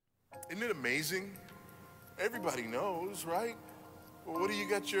Isn't it amazing? Everybody knows, right? Well, what do you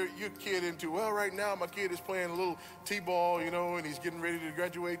got your kid into? Well, right now my kid is playing a little t-ball, and he's getting ready to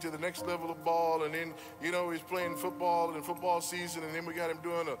graduate to the next level of ball, and then, he's playing football in football season, and then we got him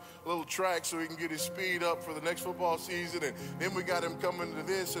doing a little track so he can get his speed up for the next football season, and then we got him coming to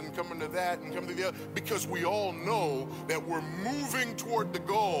this and coming to that and coming to the other, because we all know that we're moving toward the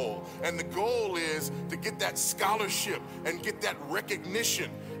goal, and the goal is to get that scholarship and get that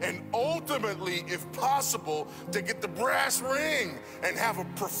recognition, and ultimately, if possible, to get the brass ring and have a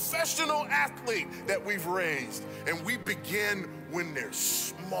professional athlete that we've raised. And we begin when they're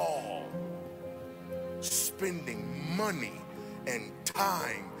small, spending money and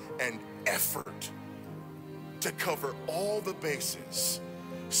time and effort to cover all the bases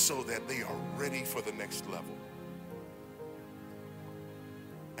so that they are ready for the next level.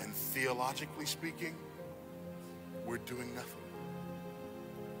 And theologically speaking, we're doing nothing.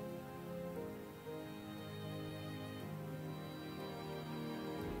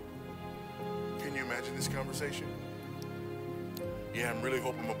 Can you imagine this conversation? Yeah, I'm really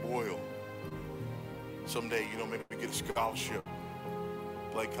hoping my boy will someday, maybe get a scholarship,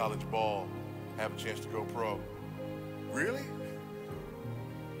 play college ball, have a chance to go pro. Really?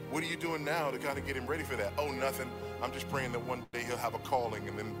 What are you doing now to kind of get him ready for that? Oh, nothing. I'm just praying that one day he'll have a calling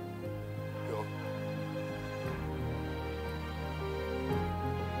and then he'll...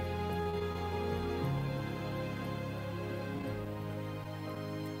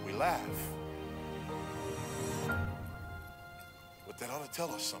 We laugh. But that ought to tell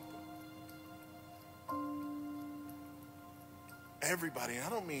us something. Everybody, and I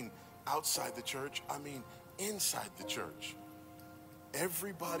don't mean outside the church, I mean inside the church.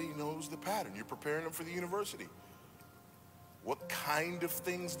 Everybody knows the pattern. You're preparing them for the university. What kind of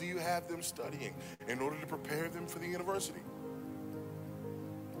things do you have them studying in order to prepare them for the university?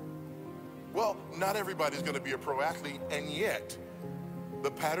 Well, not everybody's going to be a pro athlete, and yet the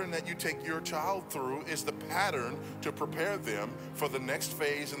pattern that you take your child through is the pattern to prepare them for the next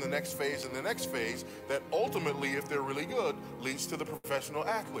phase and the next phase and the next phase that ultimately, if they're really good, leads to the professional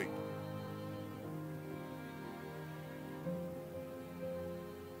athlete.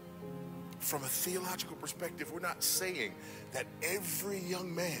 From a theological perspective, we're not saying that every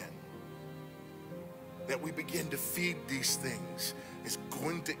young man that we begin to feed these things is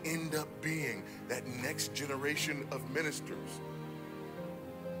going to end up being that next generation of ministers.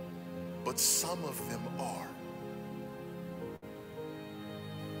 But some of them are.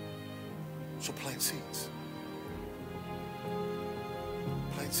 So plant seeds.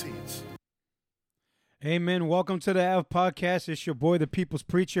 Plant seeds. Amen. Welcome to the Av Podcast. It's your boy, the People's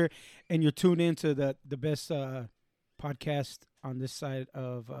Preacher, and you're tuned into the best podcast on this side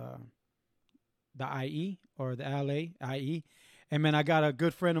of the IE or the LA IE. And man, I got a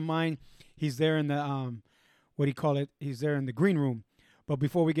good friend of mine. He's there in the He's there in the green room. But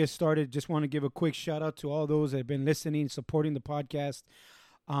before we get started, just want to give a quick shout out to all those that have been listening, supporting the podcast.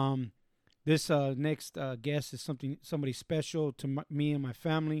 This next guest is somebody special to me and my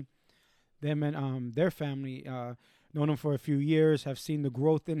family. Them and their family, known him for a few years, have seen the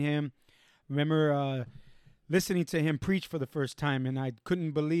growth in him. Remember listening to him preach for the first time, and I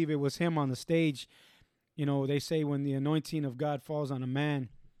couldn't believe it was him on the stage. They say when the anointing of God falls on a man,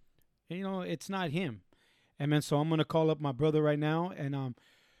 it's not him. Amen. So I'm going to call up my brother right now, and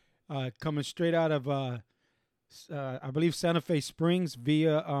coming straight out of, I believe, Santa Fe Springs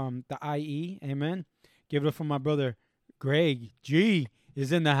via the IE. Amen. Give it up for my brother, Greg G.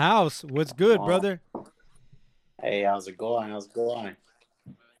 is in the house. What's good, brother? Hey, how's it going?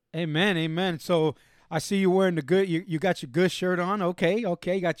 Amen, amen. So I see you wearing the good. You got your good shirt on. Okay. You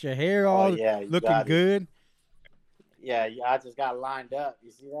got your hair all looking good. Yeah, I just got lined up.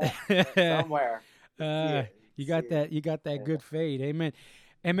 You see that somewhere? You got that good fade. Amen.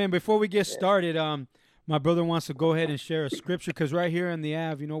 Amen. Before we get started, my brother wants to go ahead and share a scripture because right here in the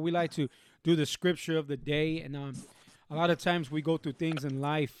Ave, we like to do the scripture of the day, and a lot of times we go through things in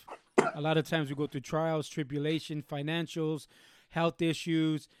life. A lot of times we go through trials, tribulation, financials, health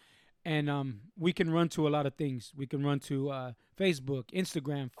issues, and we can run to a lot of things. We can run to Facebook,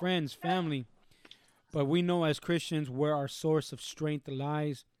 Instagram, friends, family. But we know as Christians where our source of strength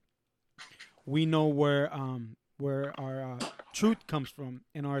lies. We know where our truth comes from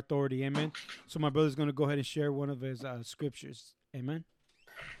and our authority. Amen. So my brother's going to go ahead and share one of his scriptures. Amen.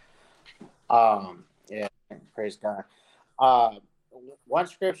 Yeah, praise God. One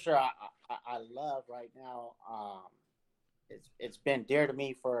scripture I love right now, it's been dear to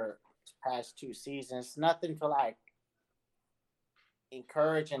me for the past 2 seasons. Nothing to like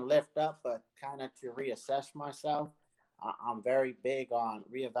encourage and lift up, but kind of to reassess myself. I'm very big on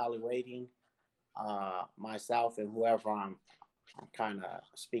reevaluating myself and whoever I'm kind of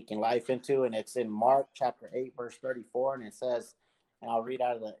speaking life into. And it's in Mark chapter 8, verse 34. And it says, and I'll read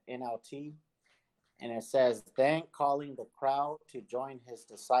out of the NLT. And it says, then calling the crowd to join his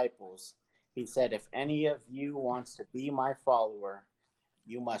disciples, he said, if any of you wants to be my follower,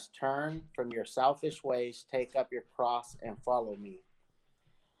 you must turn from your selfish ways, take up your cross, and follow me.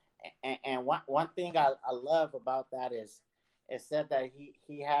 And one thing I love about that is it said that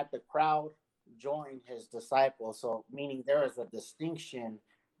he had the crowd join his disciples. So meaning there is a distinction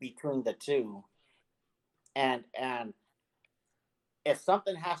between the two. And if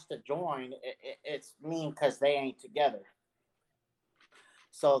something has to join, it's mean because they ain't together.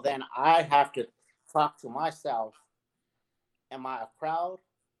 So then I have to talk to myself. Am I a crowd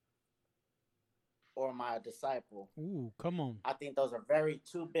or am I a disciple? Ooh, come on. I think those are very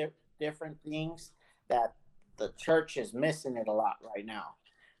two different things that the church is missing it a lot right now.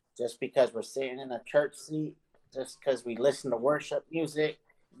 Just because we're sitting in a church seat, just because we listen to worship music,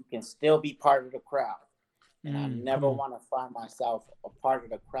 you can still be part of the crowd. And I never want to find myself a part of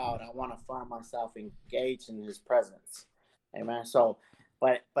the crowd. I want to find myself engaged in his presence. Amen. So,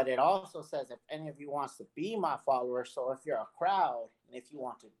 but it also says if any of you wants to be my follower, so if you're a crowd and if you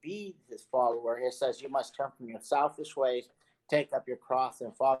want to be his follower, it says you must turn from your selfish ways, take up your cross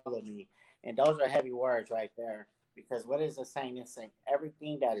and follow me. And those are heavy words right there. Because what is it saying? It's saying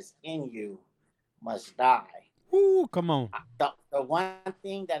everything that is in you must die. Ooh, come on. The one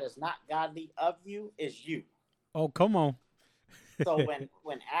thing that is not godly of you is you. Oh, come on. So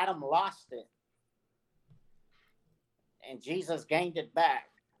when Adam lost it and Jesus gained it back,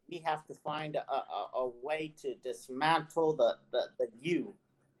 we have to find a way to dismantle the you.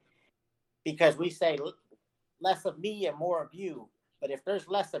 Because we say less of me and more of you. But if there's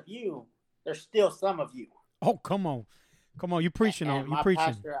less of you, there's still some of you. Oh, come on. Come on, you preaching on. You preaching.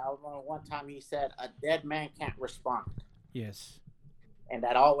 Pastor, I remember one time he said, a dead man can't respond. Yes. And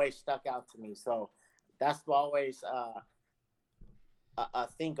that always stuck out to me. So that's always a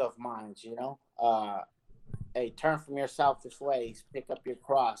thing of mine, you know. Hey, turn from your selfish ways, pick up your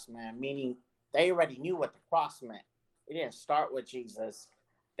cross, man. Meaning they already knew what the cross meant. It didn't start with Jesus.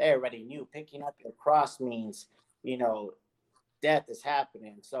 They already knew picking up your cross means, you know, death is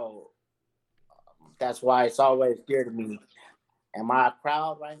happening. So that's why it's always dear to me. Am I a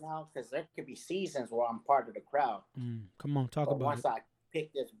crowd right now? Because there could be seasons where I'm part of the crowd. Come on, talk about once it. I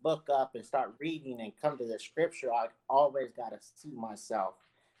pick this book up and start reading and come to the scripture, I always got to see myself.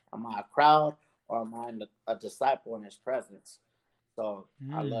 Am I a crowd or am I a disciple in his presence? So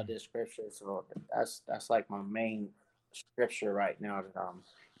I love this scripture. So that's like my main scripture right now that I'm,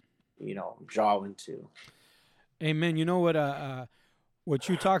 you know, drawing to. Amen. You know what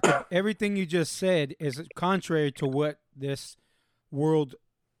you talked about, everything you just said is contrary to what this world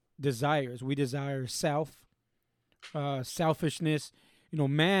desires. We desire selfishness. You know,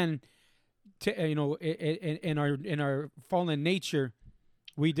 man. You know, in our fallen nature,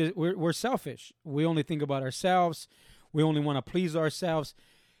 we're selfish. We only think about ourselves. We only want to please ourselves.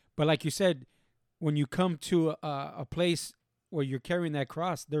 But like you said, when you come to a place where you're carrying that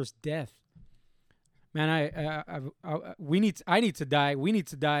cross, there's death. Man, I need to die. We need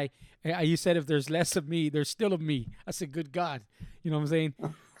to die. You said if there's less of me, there's still of me. I said, good God. You know what I'm saying?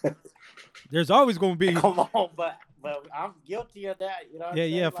 There's always going to be. Come on, but I'm guilty of that. You know what I'm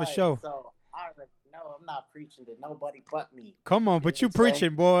saying? Yeah, for sure. So I know I'm not preaching to nobody but me. Come on, but you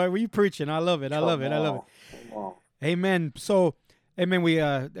preaching, boy. What you preaching? I love it. I love it. Come on. Amen. So, amen. We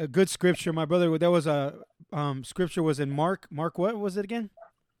a good scripture, my brother. There was a scripture was in Mark. Mark, what was it again?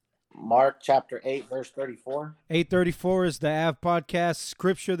 Mark chapter 8, verse 34. 8:34 is the Av podcast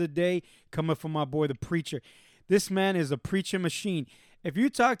scripture of the day, coming from my boy, the preacher. This man is a preaching machine. If you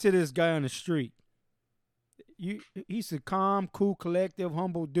talk to this guy on the street, he's a calm, cool, collective,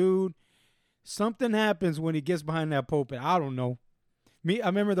 humble dude. Something happens when he gets behind that pulpit. I don't know. I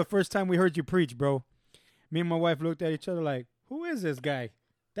remember the first time we heard you preach, bro. Me and my wife looked at each other like, who is this guy?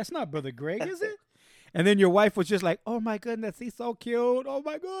 That's not Brother Greg, is it? And then your wife was just like, oh, my goodness, he's so cute. Oh,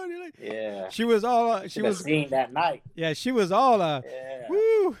 my God. Like, yeah. She was all. She was seen that night. Yeah, she was all. Yeah.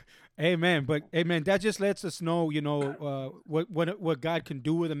 Woo. Amen. But, amen, that just lets us know, you know, what God can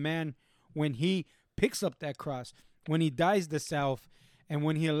do with a man when he picks up that cross, when he dies to self, and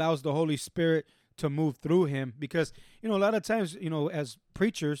when he allows the Holy Spirit to move through him. Because, you know, a lot of times, you know, as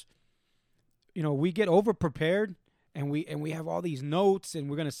preachers, you know, we get over prepared and we have all these notes and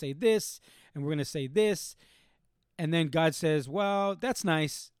we're going to say this and we're going to say this. And then God says, well, that's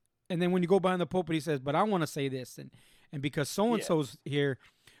nice. And then when you go behind the pulpit, he says, but I want to say this. And because so-and-so's here,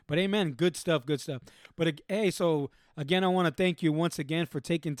 but amen, good stuff. But hey, so again, I want to thank you once again for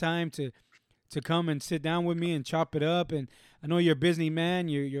taking time to come and sit down with me and chop it up. And I know you're a busy man.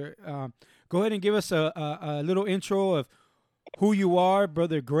 You're go ahead and give us a little intro of who you are,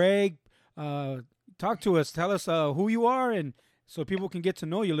 Brother Greg. Uh, Talk to us. Tell us who you are, and so people can get to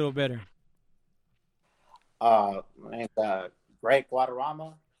know you a little better. My name's Greg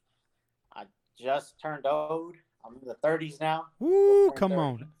Guadarrama. I just turned old. I'm in the 30s now. Woo, come 30.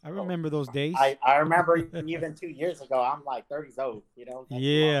 on. I remember those days. I remember even 2 years ago, I'm like 30's old,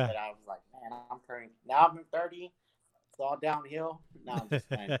 Yeah. But I was like, man, I'm turning, now I'm 30. It's all downhill. No, I'm just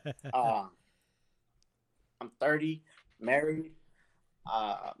saying. I'm 30, married,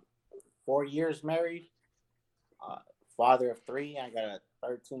 4 years married, father of three. I got a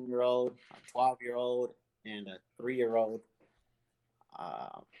 13-year-old, a 12-year-old, and a 3-year-old.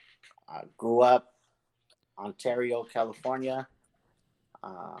 I grew up Ontario, California,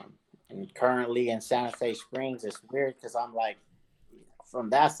 and currently in Santa Fe Springs. It's weird because I'm like, from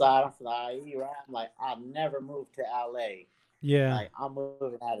that side, I'm from the IE, right? I'm like, I'll never move to LA. Yeah. Like, I'm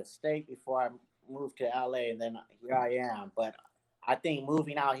moving out of state before I moved to LA, and then here I am. But I think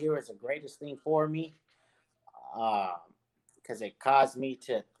moving out here is the greatest thing for me, because it caused me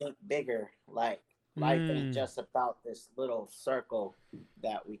to think bigger. Like, life ain't just about this little circle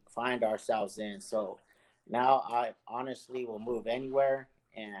that we find ourselves in. So now I honestly will move anywhere,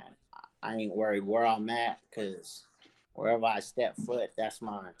 and I ain't worried where I'm at, because wherever I step foot, that's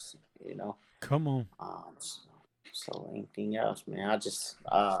mine. Come on. So anything else, man? I just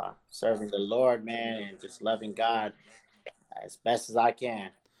serving the Lord, man, and just loving God as best as I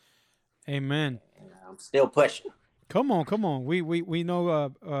can. Amen. And I'm still pushing. Come on. We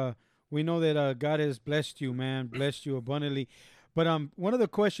know that God has blessed you, man, blessed you abundantly. But one of the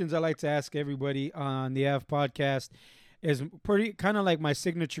questions I like to ask everybody on the AV podcast is pretty kind of like my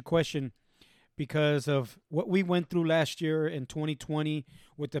signature question, because of what we went through last year in 2020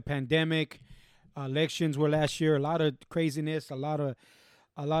 with the pandemic. Elections were last year. A lot of craziness, a lot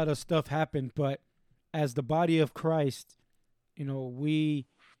of stuff happened. But as the body of Christ, we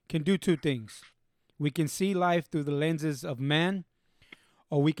can do two things. We can see life through the lenses of man,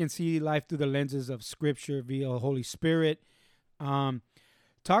 or we can see life through the lenses of Scripture via the Holy Spirit.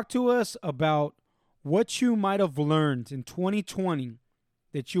 Talk to us about what you might have learned in 2020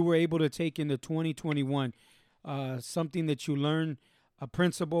 that you were able to take into 2021. Something that you learned, a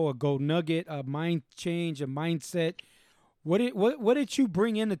principle, a gold nugget, a mind change, a mindset. What did you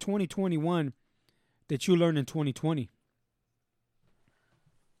bring into 2021 that you learned in 2020?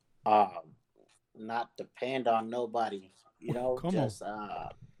 Not depend on nobody, Come just on.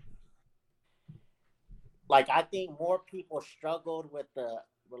 Like, I think more people struggled with the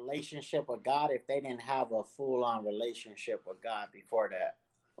relationship with God if they didn't have a full-on relationship with God before that.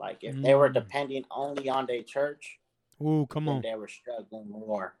 Like, if they were depending only on their church, come then on. they were struggling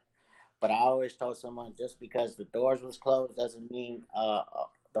more. But I always told someone, just because the doors was closed doesn't mean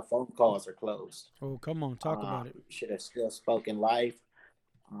the phone calls are closed. Oh, come on. Talk about it. You should have still spoken life.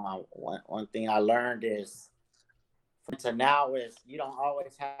 One thing I learned is, to now, is you don't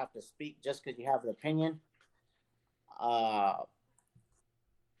always have to speak just because you have an opinion. Because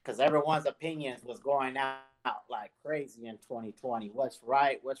everyone's opinions was going out like crazy in 2020. What's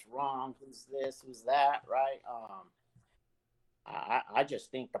right? What's wrong? Who's this? Who's that? Right? I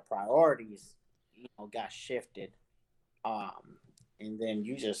just think the priorities, got shifted. And then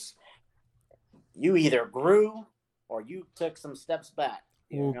you either grew or you took some steps back.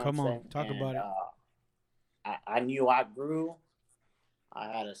 Oh, come on. Talk about it. I knew I grew. I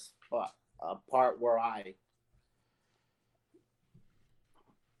had a part where I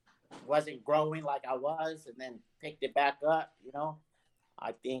wasn't growing like I was, and then picked it back up.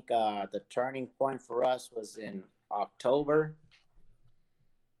 I think the turning point for us was in October.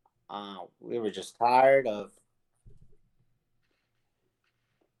 We were just tired of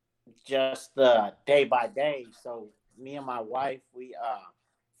just day by day. So me and my wife, we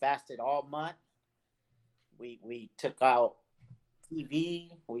fasted all month. We took out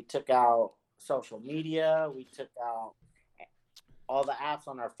TV, we took out social media, we took out all the apps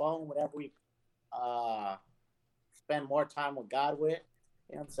on our phone, whatever we spend more time with God with.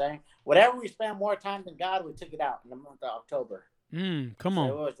 You know what I'm saying? Whatever we spend more time than God, we took it out in the month of October. Come on.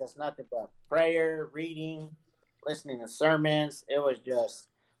 So it was just nothing but prayer, reading, listening to sermons. It was just,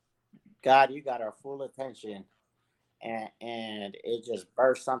 God, you got our full attention. And it just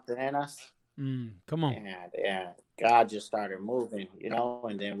burst something in us. Come on. And God just started moving,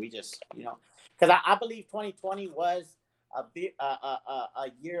 and then we just, because I believe 2020 was a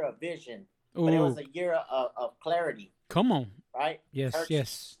year of vision, but it was a year of clarity. Come on. Right? Yes, church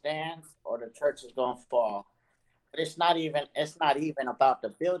yes. stands or the church is going to fall. But it's not even about the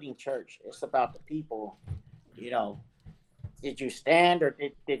building church. It's about the people. You know, did you stand, or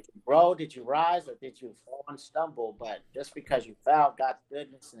did you grow? Did you rise, or did you fall and stumble? But just because you found God's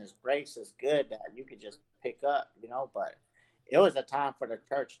goodness and His grace is good, that you could just pick up, But it was a time for the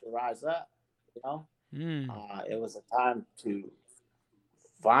church to rise up, you know. Mm. It was a time to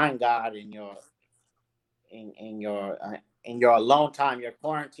find God in your alone time, your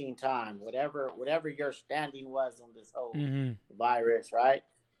quarantine time, whatever your standing was on this whole Mm-hmm. virus, right?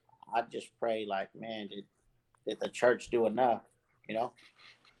 I just pray, like, man, did the church do enough? You know,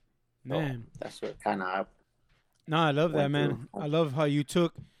 so Man. that's what kind of No, I love that, went through. man. I love how you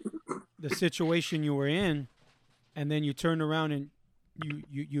took the situation you were in, and then you turned around and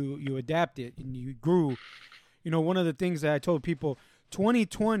you adapted and you grew. One of the things that I told people,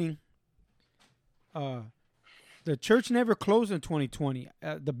 2020, the church never closed in 2020.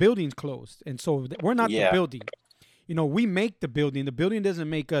 The building's closed, and so we're not the Yeah. building. We make the building. The building doesn't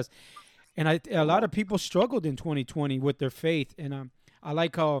make us. And a lot of people struggled in 2020 with their faith, and I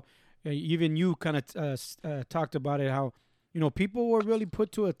like how even you kind of talked about it. How people were really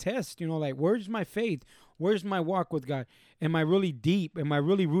put to a test. Like, where's my faith? Where's my walk with God? Am I really deep? Am I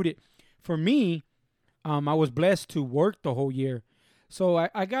really rooted? For me, I was blessed to work the whole year, so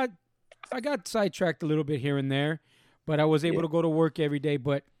I got sidetracked a little bit here and there, but I was able to go to work every day.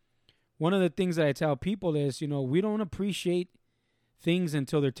 But one of the things that I tell people is, we don't appreciate things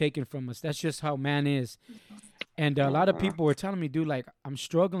until they're taken from us. That's just how man is. And a lot of people were telling me, dude, like, I'm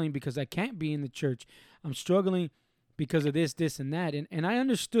struggling because I can't be in the church. I'm struggling because of this, and that. And I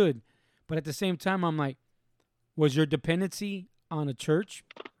understood. But at the same time, I'm like, was your dependency on a church,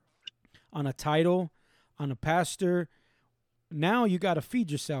 on a title, on a pastor? Now you got to feed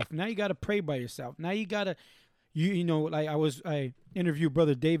yourself. Now you got to pray by yourself. Now you got to, like I interviewed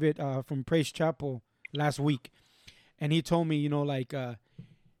Brother David from Praise Chapel last week. And he told me,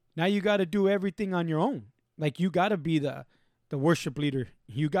 now you got to do everything on your own. Like, you got to be the worship leader.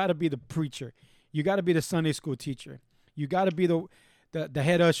 You got to be the preacher. You got to be the Sunday school teacher. You got to be the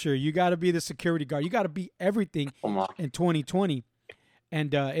head usher. You got to be the security guard. You got to be everything in 2020.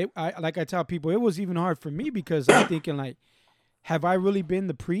 And like I tell people, it was even hard for me because I'm thinking, like, have I really been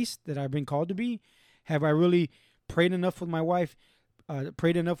the priest that I've been called to be? Have I really prayed enough with my wife?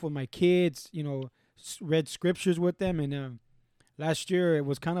 Prayed enough with my kids? Read scriptures with them, and last year it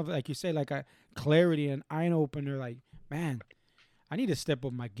was kind of like you say, like a clarity, an eye opener. Like, man, I need to step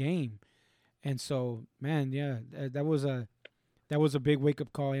up my game, and so, man, yeah, that was a big wake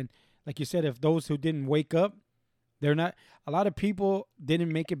up call. And like you said, if those who didn't wake up, they're not. A lot of people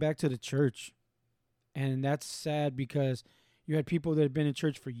didn't make it back to the church, and that's sad because you had people that had been in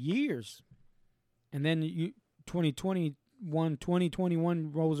church for years, and then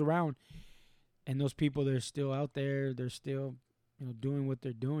 2021 rolls around. And those people, they're still out there. They're still, doing what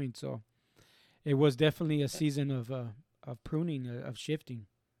they're doing. So it was definitely a season of pruning, of shifting.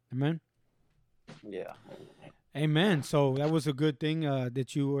 Amen? Yeah. Amen. So that was a good thing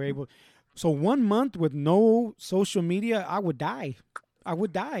that you were able. So 1 month with no social media, I would die. I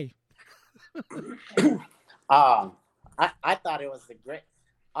would die. I thought it was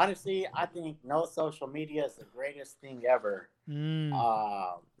honestly, I think no social media is the greatest thing ever.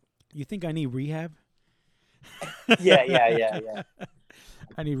 You think I need rehab? Yeah.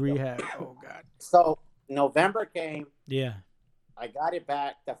 I need rehab. Oh, God. So November came. Yeah. I got it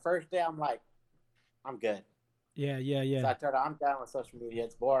back. The first day, I'm like, I'm good. Yeah. So I told her, I'm done with social media.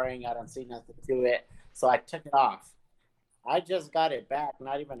 It's boring. I don't see nothing to it. So I took it off. I just got it back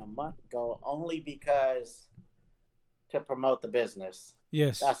not even a month ago, only because to promote the business.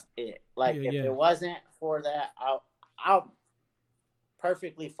 Yes. That's it. Like, if it wasn't for that, I'll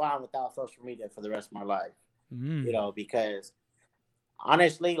perfectly fine without social media for the rest of my life. Because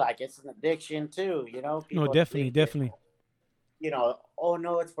honestly, like, it's an addiction too, People no, definitely. Oh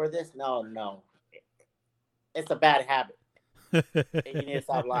no, it's for this. No. It's a bad habit. And you need to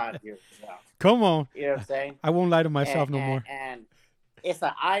stop lying to yourself. Come on. You know what I'm saying? I won't lie to myself no more. And it's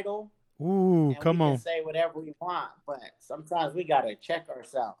an idol. Ooh, come on. We can say whatever we want, but sometimes we gotta check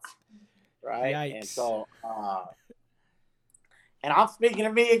ourselves, right? Yikes. And so, and I'm speaking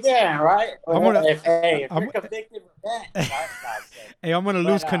to me again, right? If you're convicted of that, hey, I'm gonna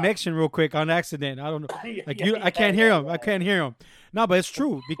lose connection real quick on accident. I don't know, like I can't hear him. I can't hear him. No, but it's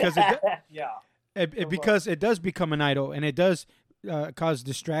true because because it does become an idol, and it does cause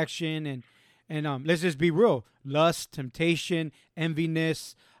distraction and let's just be real: lust, temptation,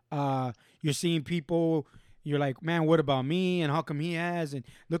 enviness. You're seeing people. You're like, man, what about me? And how come he has? And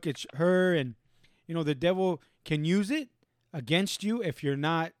look at her. And the devil can use it against you if you're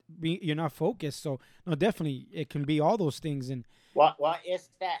not focused. So no, definitely it can be all those things. And Well, it's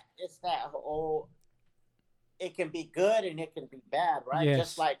that whole. It can be good and it can be bad, right? yes,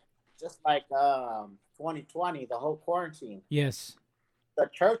 Just like 2020, the whole quarantine. yes, The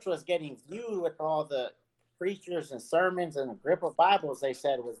church was getting viewed with all the preachers and sermons and a grip of Bibles they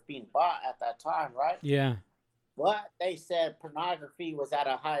said was being bought at that time, right? yeah. But they said pornography was at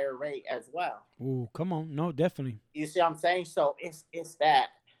a higher rate as well. Ooh, come on, no, definitely. You see what I'm saying? So it's that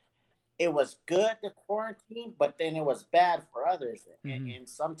it was good to quarantine, but then it was bad for others. Hmm. And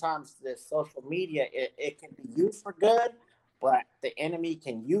sometimes the social media it can be used for good, but the enemy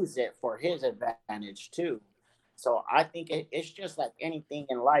can use it for his advantage too. So I think it's just like anything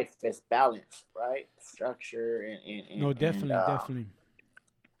in life is balance, right? Structure No, and definitely, definitely.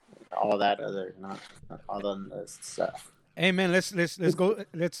 all that other not all the stuff. Hey man, let's go.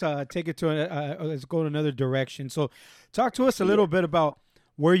 Let's take it to let's go in another direction. So, talk to us a Yeah. little bit about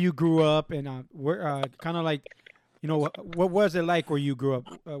where you grew up and where kind of like what was it like where you grew up?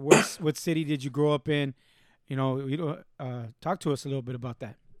 What city did you grow up in? Talk to us a little bit about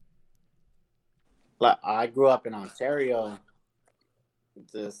that. Like I grew up in Ontario.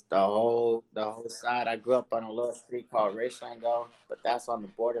 Just the whole side. I grew up on a little street called Richlango, but that's on the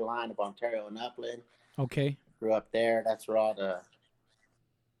borderline of Ontario and Upland. Okay. Grew up there. That's where all the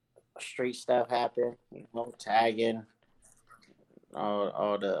street stuff happened. Tagging,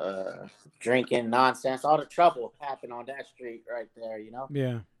 all the drinking nonsense, all the trouble happened on that street right there.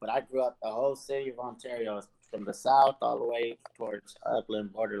 Yeah. But I grew up the whole city of Ontario from the south all the way towards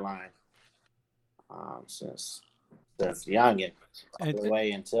Upland borderline. Since youngin, all And the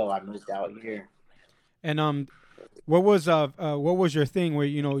way until I moved out here. and what was your thing where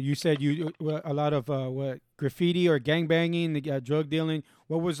you said a lot of what graffiti or gang banging, drug dealing.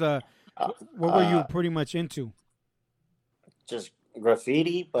 Uh, What were you uh, pretty much into? just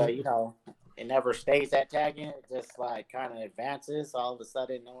graffiti, but it never stays at tagging. It just like kind of advances. All of a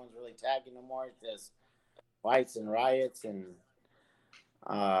sudden, no one's really tagging no more. It's just fights and riots and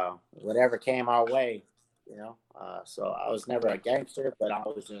whatever came our way. So I was never a gangster, but I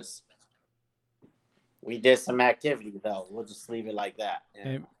was just we did some activity though. We'll just leave it like that.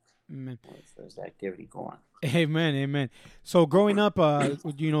 Amen. There's activity going. Amen. Amen. So growing up,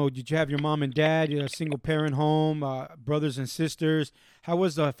 did you have your mom and dad? You had a single parent home, brothers and sisters. How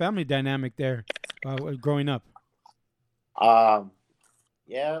was the family dynamic there, growing up? Um,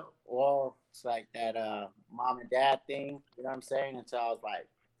 yeah, well, it's like that mom and dad thing. You know what I'm saying? Until I was like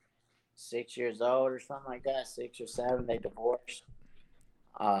 6 years old or something like that, 6 or 7, they divorced.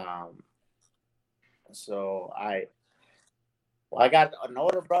 Um, so I got an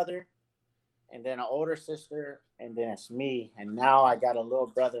older brother and then an older sister, and then it's me. And now I got a little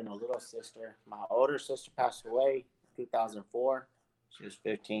brother and a little sister. My older sister passed away in 2004. She was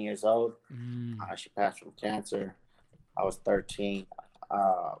 15 years old. Mm, She passed from cancer. I was 13.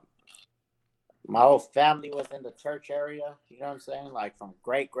 Uh, my whole family was in the church area. You know what I'm saying? Like from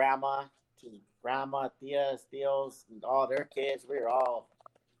great grandma to grandma, tias, tios, and all their kids. We were all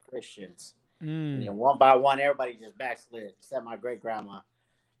Christians. And mm. then one by one, everybody just backslid, except my great grandma.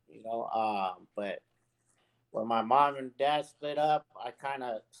 But when my mom and dad split up, I kind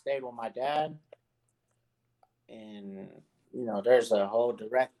of stayed with my dad, and there's a whole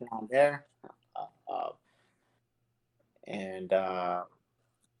direction on there. Uh, and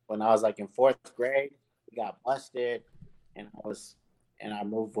when I was like in fourth grade, we got busted, and I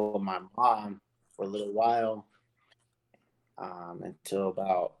moved with my mom for a little while, until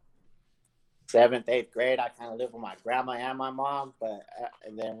about seventh, eighth grade. I kind of lived with my grandma and my mom, but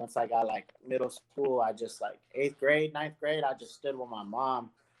and then once I got like middle school, I just like eighth grade, ninth grade, I just stood with my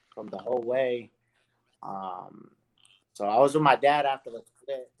mom from the whole way. Um, so I was with my dad after the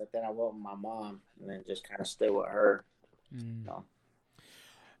split, but then I went with my mom and then just kind of stood with her. Mm. You know.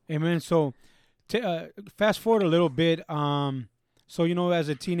 Amen. So, fast forward a little bit. So as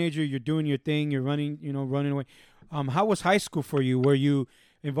a teenager, you're doing your thing. You're running. Running away. How was high school for you? Were you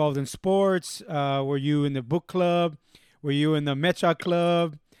involved in sports? Were you in the book club? Were you in the Mecha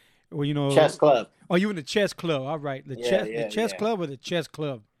club? Or Chess club. Oh, you in the chess club? All right, Yeah, the yeah, chess yeah, club or the chess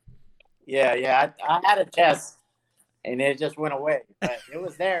club? yeah, yeah. I had a chess, and it just went away, but it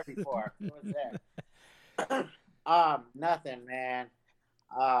was there before. It was there. Nothing, man.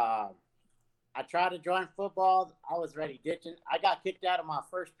 Um, I tried to join football. I was ready ditching. I got kicked out of my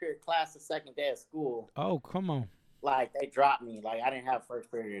first period class the second day of school. Oh, come on. Like they dropped me. Like I didn't have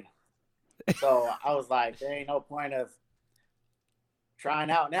first period. So I was like, there ain't no point of trying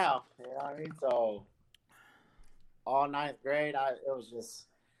out now. You know what I mean? So all ninth grade,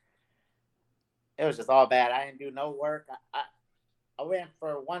 it was just all bad. I didn't do no work. I went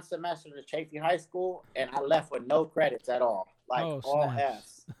for one semester to Chafee High School, and I left with no credits at all, like Oh, all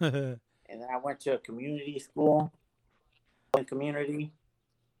snaps. Fs. And then I went to a community school, community,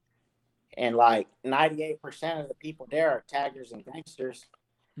 and like 98% of the people there are taggers and gangsters.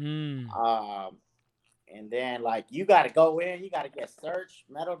 And then like you got to go in, you got to get searched,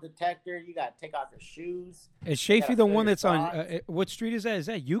 metal detector, you got to take off your shoes. Is Chafee the one that's on? What street is that? Is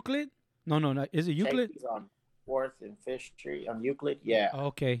that Euclid? No. Is it Euclid? Chafee's on 4th and 5th Street on Euclid. Yeah.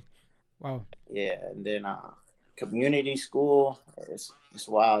 Okay. Wow. Yeah, and then community school, it's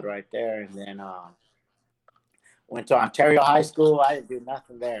wild right there. And then went to Ontario High School. I didn't do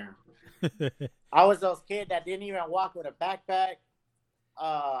nothing there. I was those kids that didn't even walk with a backpack.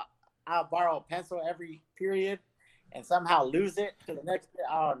 I'll borrow a pencil every period and somehow lose it to the next.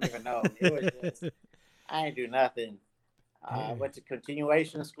 I don't even know. It was just, I didn't do nothing. I went to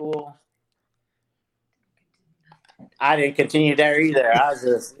continuation school. I didn't continue there either. I was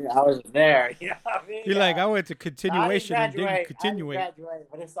just there. You know what I mean? You're like, I went to continuation and didn't continue. I didn't graduate,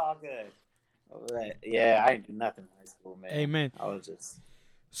 but it's all good. But, yeah, I didn't do nothing in high school, man. Amen. I was just.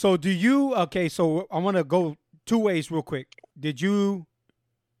 So do you? Okay, so I want to go two ways real quick. Did you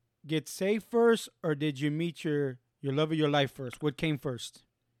get saved first, or did you meet your love of your life first? What came first?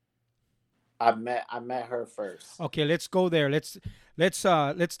 I met her first. Okay, let's go there. Let's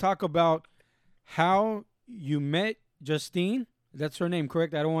talk about how you met Justine. That's her name,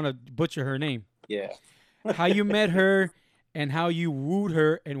 correct? I don't want to butcher her name. Yeah. How you met her and how you wooed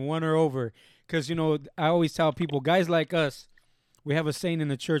her and won her over. Because, you know, I always tell people, guys like us, we have a saying in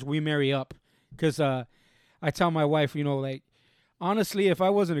the church, we marry up. Because I tell my wife, you know, like, honestly, if I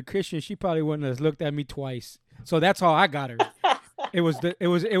wasn't a Christian, she probably wouldn't have looked at me twice. So that's how I got her. It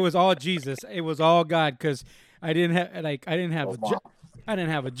was all Jesus. It was all God, because I didn't have a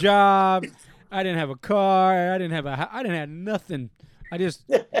job. I didn't have a car. I didn't have nothing. I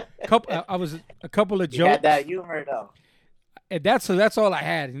was a couple of jokes. You had that humor though. And that's all I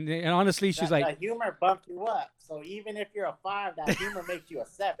had. And honestly, she's like, that humor bumped you up. So even if you're a 5, that humor makes you a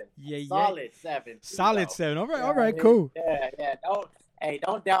 7. Yeah, solid 7. Solid 7. All right, cool. Yeah.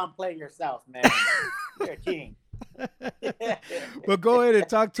 Don't downplay yourself, man. You're a king. Well, go ahead and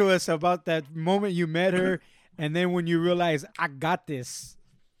talk to us about that moment you met her, and then when you realized, I got this.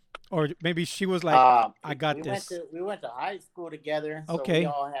 Or maybe she was like, I got this. We went to high school together. So okay. We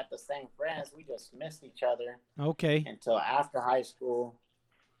all had the same friends. We just missed each other. Okay. Until after high school.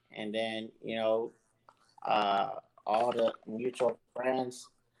 And then, you know, all the mutual friends.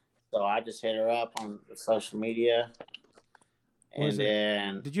 So I just hit her up on social media. And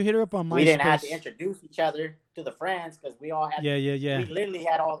then. Did you hit her up on MySpace? We didn't have to introduce each other to the friends because we all had. Yeah. We literally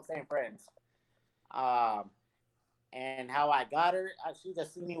had all the same friends. And how I got her, she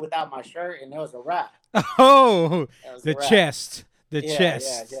just seen me without my shirt, and it was a wrap. Oh, the chest. The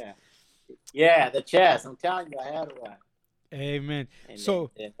chest. Yeah, the chest. I'm telling you, I had a wrap. Amen. And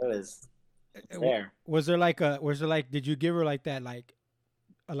so it was there. Was there like, did you give her like that, like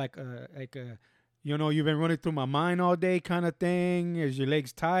you know, you've been running through my mind all day kind of thing? Is your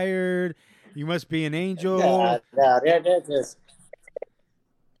legs tired? You must be an angel. No, they're just.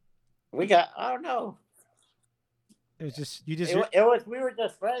 I don't know. It was just we were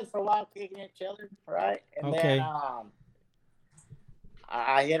just friends for a while, kicking each other, right? And then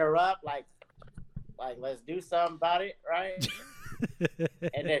I hit her up like let's do something about it, right?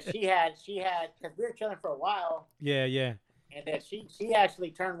 And then she had because we were chilling for a while. Yeah. And then she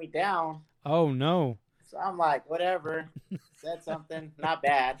actually turned me down. Oh no. So I'm like, whatever. Said something, not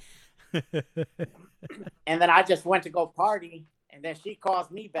bad. And then I just went to go party, and then she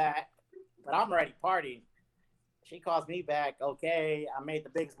calls me back, but I'm already partying. She calls me back, okay, I made the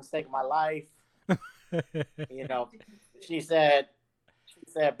biggest mistake of my life. You know, she said,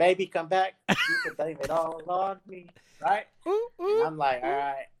 baby, come back. You can blame it all on me, right? And I'm like, all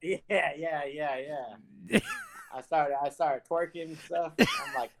right, yeah. I started twerking and stuff.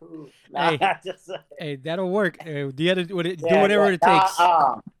 I'm like, ooh. Hey, that'll work. Do whatever it takes.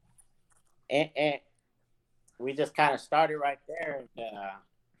 And we just kind of started right there. And,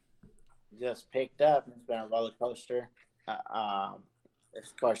 just picked up, and it's been a roller coaster. Of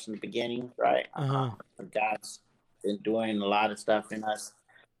course, in the beginning, right? God's been doing a lot of stuff in us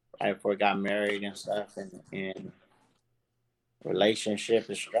right before we got married and stuff, and relationship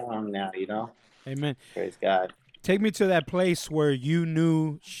is strong now, you know. Amen. Praise God. Take me to that place where you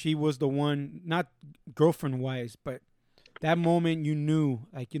knew she was the one, not girlfriend-wise, but that moment you knew,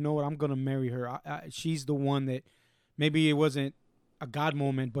 like, you know what, I'm gonna marry her. She's the one that maybe it wasn't a God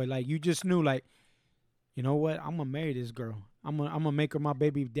moment, but like you just knew, like, you know what, I'm gonna marry this girl. I'm gonna make her my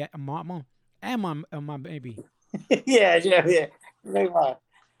baby mama. and my baby. Yeah. I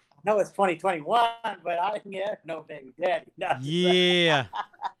know it's 2021, but I didn't have no baby daddy. No, Yeah.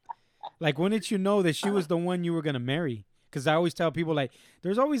 Like, when did you know that she was the one you were gonna marry? Because I always tell people, like,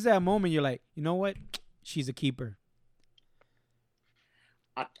 there's always that moment you're like, you know what? She's a keeper.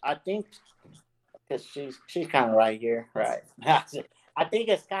 I think because she's kind of right here, right? I think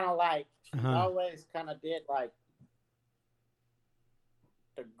it's kind of like she's Uh-huh. always kind of did like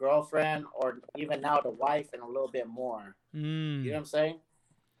the girlfriend or even now the wife and a little bit more. You know what Mm. I'm saying?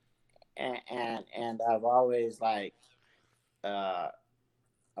 And I've always like uh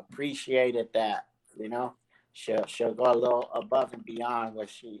appreciated that. You know, she'll go a little above and beyond what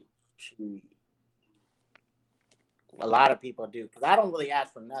she a lot of people do because I don't really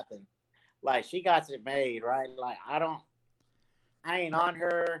ask for nothing. Like she got it made, right? Like I ain't on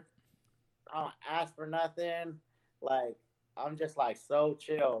her. I don't ask for nothing. Like I'm just like so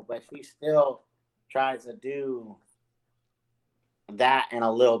chill, but she still tries to do that and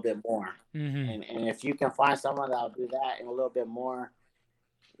a little bit more. Mm-hmm. And if you can find someone that'll do that and a little bit more,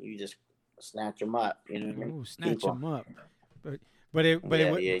 you just snatch them up. You know what I mean? Ooh, snatch Keep them. him up. But but it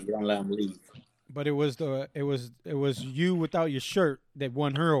Yeah, was yeah. You don't let them leave. but it was you without your shirt that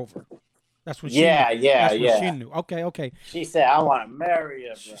won her over. That's when she knew. Yeah, yeah, That's when she yeah. knew. Okay, okay. She said, "I want to marry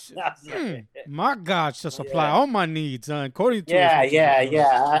you, She bro." said, I was like, "My God shall supply yeah, all my needs, according to His yeah, riches and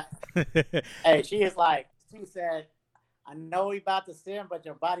yeah, glory." yeah. Hey, she is like, she said, "I know we about to sin, but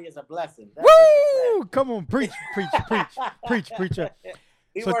your body is a blessing." That's what she Woo! Come on, preach, preach, preach, preach, preacher. said.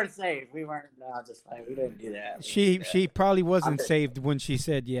 We So weren't saved. We weren't. No, just like we didn't do that. We didn't she do she probably that. wasn't saved when she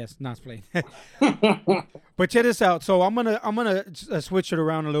said yes. Not playing. I'm But check this out. So I'm gonna switch it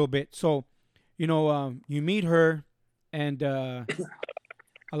around a little bit. So, you meet her, and a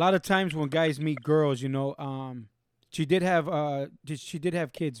lot of times when guys meet girls, she did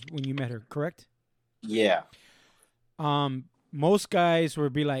have kids when you met her, correct? yeah. Most guys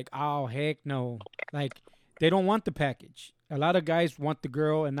would be like, "Oh heck no!" Like, they don't want the package. A lot of guys want the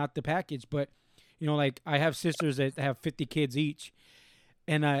girl and not the package. But like, I have sisters that have 50 kids each,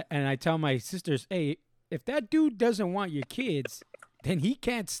 and I tell my sisters, "Hey, if that dude doesn't want your kids, then he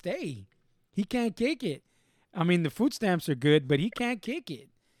can't stay. He can't kick it. I mean, the food stamps are good, but he can't kick it."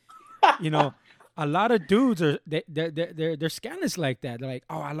 You know, a lot of dudes are they're scandalous like that. They're like,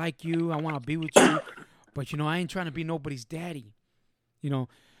 "Oh, I like you. I want to be with you, but I ain't trying to be nobody's daddy." You know,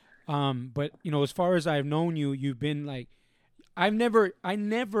 but as far as I've known you, you've been like, I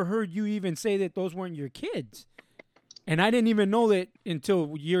never heard you even say that those weren't your kids. And I didn't even know that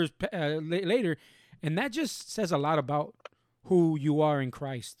until years later. And that just says a lot about who you are in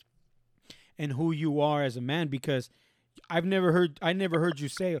Christ and who you are as a man, because I never heard you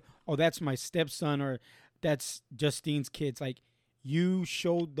say, "Oh, that's my stepson," or "That's Justine's kids." Like, you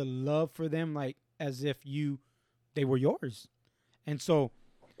showed the love for them, like, as if they were yours. And so,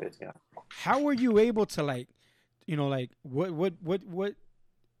 how were you able to, like, like, what?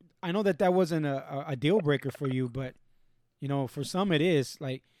 I know that wasn't a deal breaker for you, but for some it is.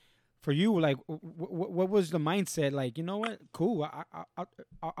 Like, for you, like, what was the mindset? Like, you know what? Cool.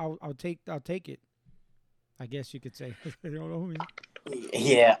 I'll take it. I guess you could say. You know what I mean?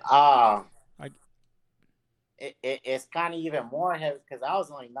 Yeah. Like, It's kind of even more heavy because I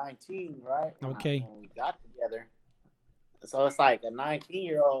was only 19, right, okay. when we got together. So it's like a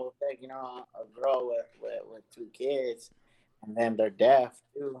 19-year-old taking on a girl with two kids, and then they're deaf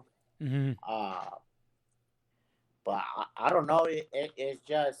too. Mm-hmm. Uh, but I don't know. It's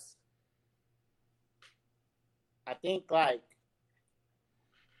just I think like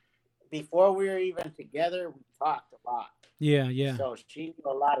before we were even together, we talked a lot. Yeah, yeah. So she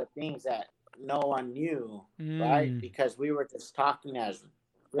knew a lot of things that no one knew, right? Mm. Because we were just talking as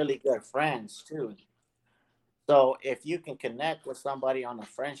really good friends too. So if you can connect with somebody on a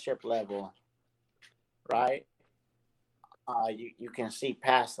friendship level, right? You can see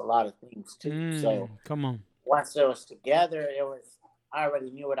past a lot of things too. So Come on. once it was together, I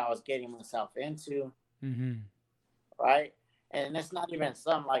already knew what I was getting myself into, Mm-hmm. right? And it's not even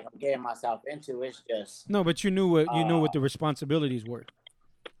something like I'm getting myself into. It's just, No, but you knew what uh, the responsibilities were.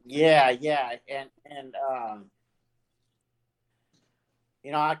 yeah, yeah, and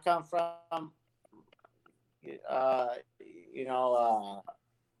I come from, uh, you know,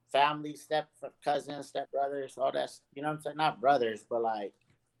 family, step cousins, step brothers, all that. You know what I'm saying? Not brothers, but like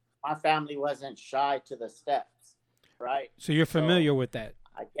my family wasn't shy to the steps, right? So you're So familiar with that.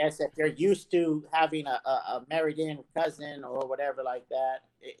 I guess if you're used to having a married in cousin or whatever like that,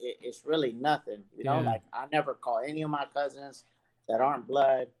 it's really nothing. Yeah. Like I never call any of my cousins that aren't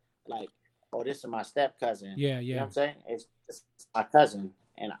blood like, oh, this is my step cousin. Yeah, You know yeah. what I'm saying? It's just my cousin,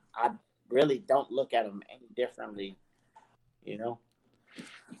 and I really don't look at them any differently, you know.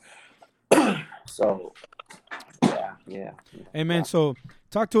 So yeah. Amen. So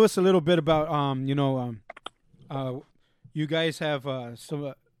talk to us a little bit about you guys have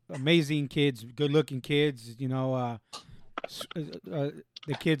some amazing kids, good looking kids. The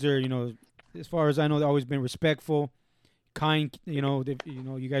kids are, as far as I know, they've always been respectful, kind. You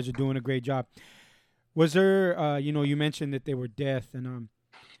guys are doing a great job. Was there, you mentioned that they were deaf, and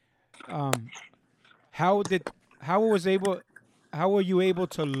um, how did how was able, how were you able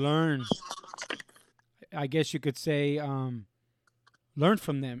to learn? I guess you could say, learn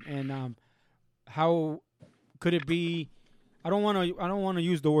from them, and how could it be? I don't want to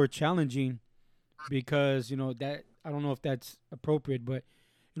use the word challenging because that I don't know if that's appropriate, but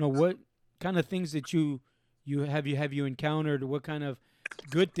what kind of things that you encountered? What kind of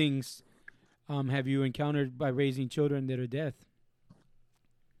good things have you encountered by raising children that are deaf?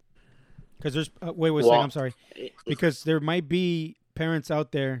 Because there's wait a second, I'm Well, sorry, it, because there might be parents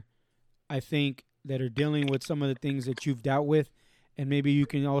out there, I think, that are dealing with some of the things that you've dealt with, and maybe you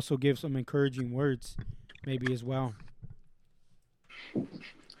can also give some encouraging words, maybe as well.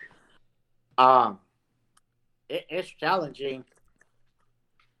 um, it's challenging.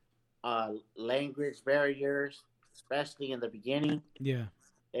 Language barriers, especially in the beginning. Yeah,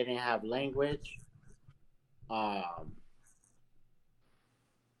 They didn't have language. Um,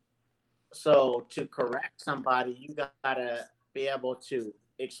 so to correct somebody, you gotta be able to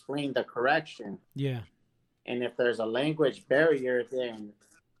explain the correction. yeah, And if there's a language barrier, then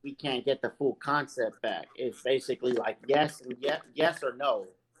we can't get the full concept back. It's basically like yes and yes or no,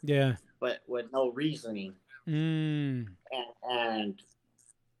 yeah. but with no reasoning. Mm, And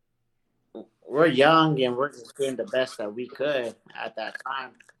we're young and we're just doing the best that we could at that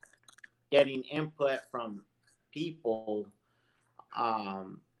time, getting input from people,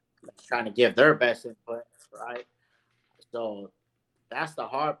 um, trying to give their best input, right? So that's the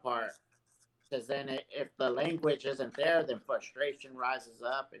hard part. Because then, if the language isn't there, then frustration rises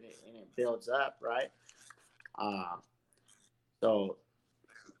up and it builds up, right? Uh, so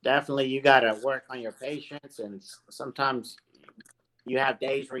definitely, you got to work on your patience. And sometimes you have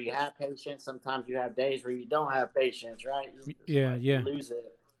days where you have patience. Sometimes you have days where you don't have patience, right? You just yeah, like yeah, lose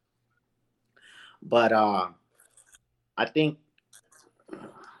it. But I think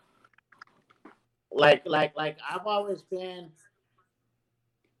like I've always been,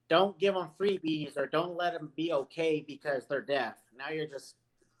 don't give them freebies or don't let them be okay because they're deaf. Now you're just,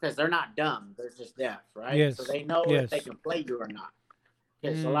 because they're not dumb, they're just deaf, right? So yes, they know if they yes. can play you or not.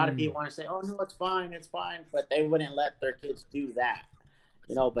 Because a lot of Mm, people want to say, "Oh no, it's fine," but they wouldn't let their kids do that,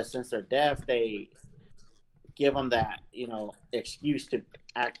 But since they're deaf, they give them that, excuse to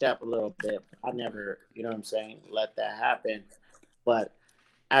act up a little bit. I never, what I'm saying, let that happen. But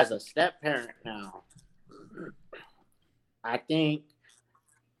as a step parent now, I think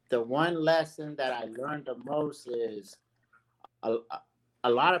the one lesson that I learned the most is a, a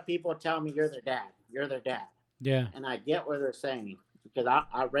lot of people tell me you're their dad, yeah. and I get what they're saying because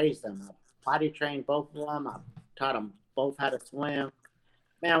I raised them. I potty trained both of them. I taught them both how to swim.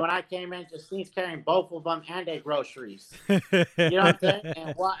 Man, when I came in, Justine's carrying both of them and their groceries. You know what I'm saying?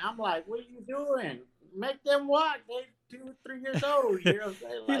 And I'm like, what are you doing? Make them walk. They 2, 3 years old. You know what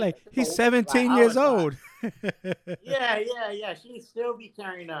I'm saying? He's So, 17 I years was like, old. yeah. She'd still be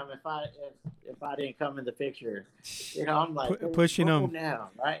carrying them if I didn't come in the picture. I'm like, hey, Pushing grow him.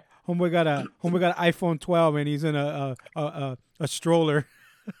 now, right? Homeboy got an iPhone 12 and he's in a stroller.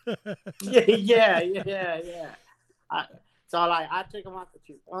 Yeah. So like I took them off the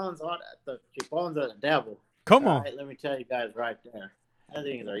chupons. The chupons are the devil. Come All on. right, let me tell you guys right there. Those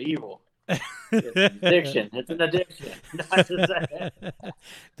things are evil. It's an addiction. It's an addiction.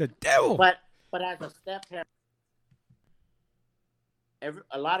 The devil. But as a step parent,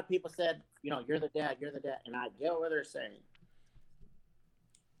 a lot of people said, you're the dad, and I get what they're saying.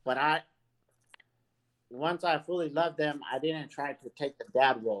 But once I fully loved them, I didn't try to take the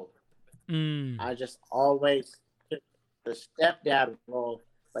dad role. I just always took the stepdad role,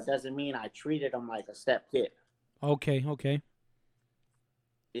 but doesn't mean I treated them like a step kid. Okay.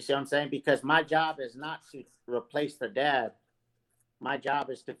 You see what I'm saying? Because my job is not to replace the dad. My job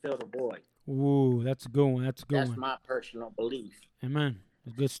is to fill the void. Ooh, that's a good one. That's my personal belief. Amen.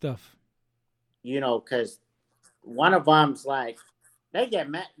 That's good stuff. Because one of them's like, they get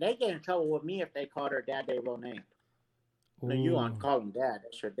in trouble with me if they call their dad their real name. No, you don't call him dad.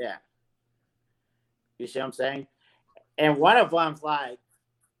 That's your dad. You see what I'm saying? And one of them's like,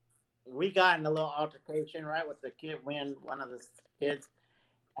 we got in a little altercation, right, with the kid, one of the kids,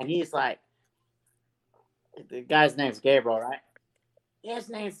 and he's like, the guy's name's Gabriel, right? his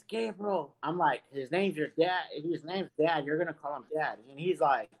name's Gabriel. I'm like, his name's your dad. His name's Dad. You're gonna call him Dad. And he's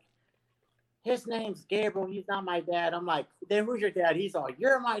like, his name's Gabriel. He's not my dad. I'm like, then who's your dad? He's all,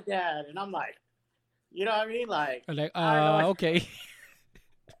 you're my dad. And I'm like, you know what I mean? Like, Like, I don't know what. okay.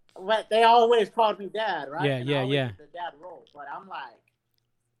 But they always called me Dad, right? Yeah, And yeah, I always yeah. did the dad role. But I'm like,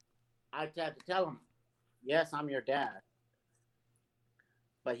 I had to tell him, yes, I'm your dad,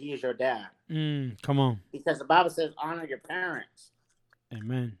 but he is your dad. Come on. Because the Bible says honor your parents.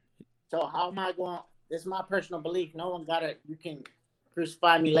 Amen. So how am I going? This is my personal belief. No one got it. You can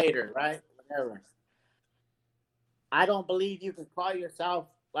crucify me later, right? Whatever. I don't believe you can call yourself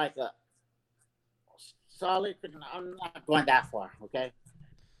like a solid. I'm not going that far, okay?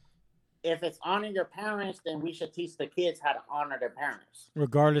 If it's honoring your parents, then we should teach the kids how to honor their parents,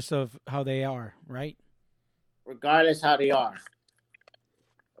 Regardless of how they are, right? regardless how they are,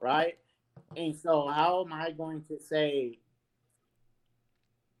 right? And so, how am I going to say,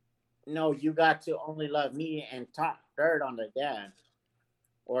 no, you got to only love me and talk dirt on their dad,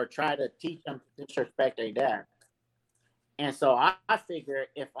 or try to teach them to disrespect their dad? And so, I figure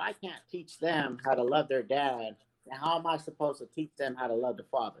if I can't teach them how to love their dad, then how am I supposed to teach them how to love the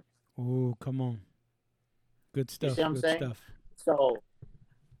father? Oh, come on. Good You stuff. see what I'm Good saying? stuff. So,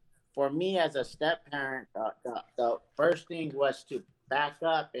 for me as a step parent, the first thing was to back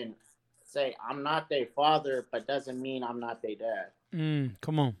up and say, I'm not their father, but doesn't mean I'm not their dad,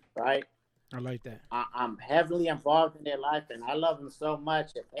 Come on. right? I like that. I'm heavily involved in their life, and I love them so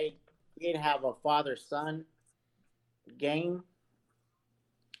much. If they did have a father-son game,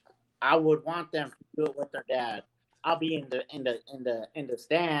 I would want them to do it with their dad. I'll be in the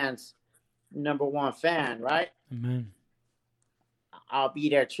stands, number one fan, right? Amen. I'll be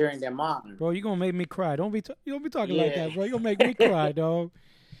there cheering them on. Bro, you gonna make me cry. You don't be talking like Yeah. that, bro. You gonna make me cry, dog.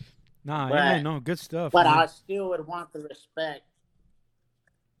 Nah, amen. But No, good stuff, but man. I still would want the respect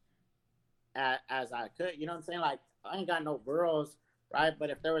as I could. You know what I'm saying? Like, I ain't got no girls, right? But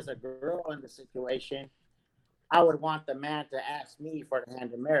if there was a girl in the situation, I would want the man to ask me for the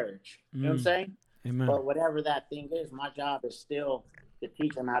hand in marriage. You know what I'm saying? Amen. But whatever that thing is, my job is still to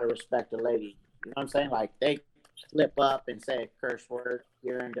teach them how to respect a lady. You know what I'm saying? Like, they slip up and say a curse word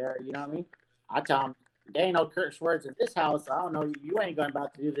here and there. You know what I mean? I tell them, there ain't no curse words in this house. I don't know. You ain't going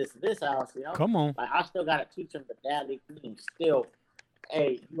about to do this in this house. You know? Come on. Like, I still got to teach them the dadly things still.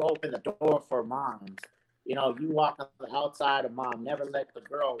 Hey, you open the door for moms. You know, you walk on the outside of mom. Never let the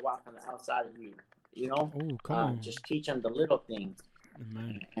girl walk on the outside of you. You know, Oh, come on. just teach them the little things.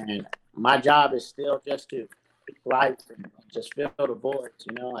 Amen. And my job is still just to speak life and just fill the voids,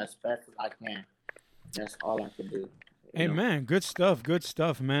 you know, as best as I can. That's all I can do. Amen. Good stuff. Good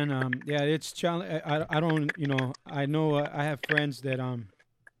stuff, man. Yeah, it's challenge. I don't. I know. I have friends that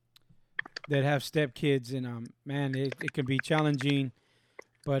that have step kids, and man, it can be challenging.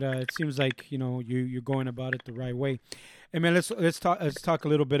 But it seems like you're going about it the right way. Hey man, let's talk a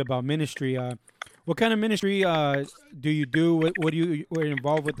little bit about ministry. What kind of ministry do you do? What do you were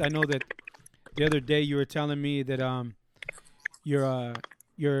involved with? I know that the other day you were telling me that your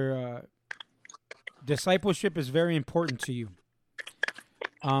discipleship is very important to you.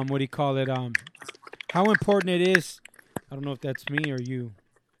 What do you call it? How important it is? I don't know if that's me or you.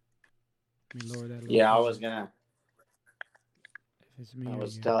 Let me lower that a little. Yeah, I bit. was gonna. If it's me I or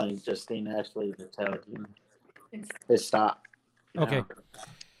was you. telling Justine actually to tell you to stop. Okay.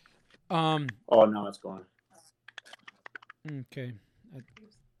 Oh no, it's going. Okay. Is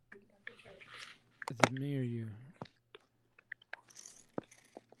it me or you?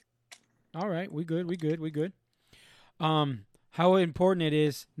 All right, we good. How important it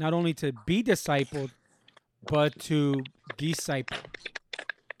is not only to be discipled, but to disciple.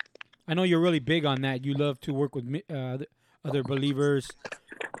 I know you're really big on that. You love to work with other believers,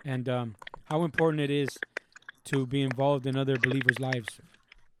 and how important it is to be involved in other believers' lives.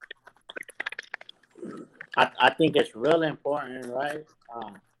 I think it's really important, right?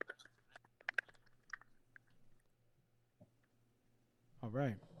 All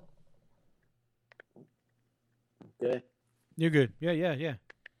right. Good. You're good. Yeah.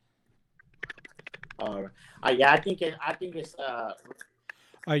 All right. Yeah, I think it's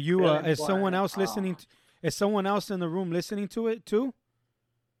Are you? really Is someone important. else listening? Is someone else in the room listening to it too?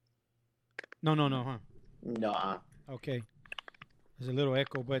 No, huh? No. Okay. There's a little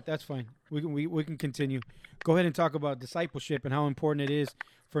echo, but that's fine. We can continue. Go ahead and talk about discipleship and how important it is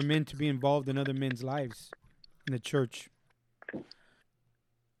for men to be involved in other men's lives in the church.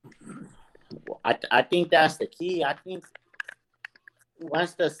 I think that's the key. I think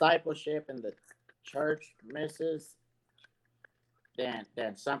once discipleship in the church misses, then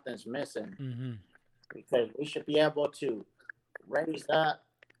something's missing. Mm-hmm. Because we should be able to raised up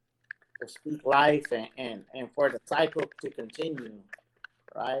to speak life and for the cycle to continue,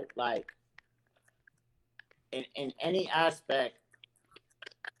 right? Like in any aspect,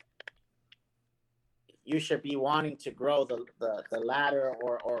 you should be wanting to grow the ladder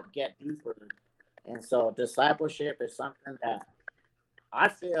or get deeper. And so discipleship is something that I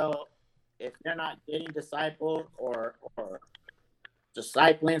feel if you're not getting discipled or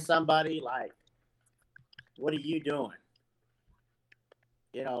discipling somebody, like, what are you doing?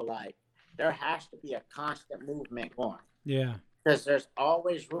 You know, like there has to be a constant movement going. Yeah. Because there's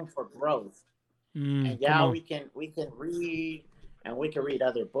always room for growth. And yeah, we can read and we can read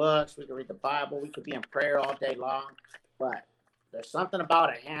other books, we can read the Bible, we could be in prayer all day long, but there's something about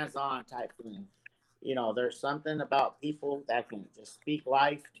a hands-on type thing. You know, there's something about people that can just speak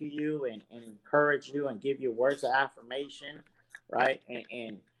life to you and encourage you and give you words of affirmation, right?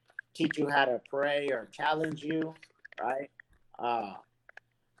 And teach you how to pray or challenge you, right? Uh,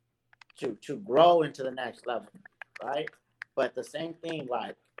 to grow into the next level, right? But the same thing,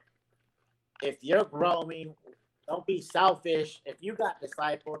 like if you're growing, don't be selfish. If you got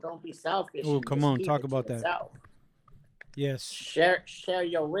disciple, don't be selfish. Oh, And come just on, keep talk it to about that. yourself. Yes. Share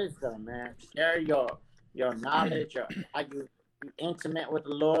your wisdom, man. Share your knowledge. Are you intimate with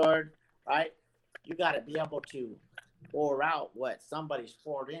the Lord, right? You got to be able to pour out what somebody's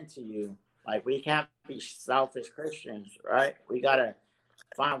poured into you. Like we can't be selfish Christians, right? We got to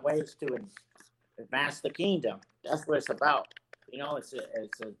find ways to advance the kingdom. That's what it's about. You know, it's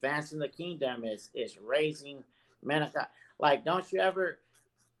advancing the kingdom. It's raising men of God. Like, don't you ever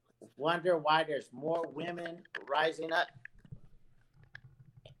wonder why there's more women rising up,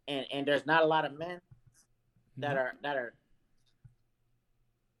 and there's not a lot of men that are.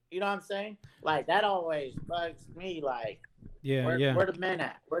 You know what I'm saying? Like that always bugs me. Like, where the men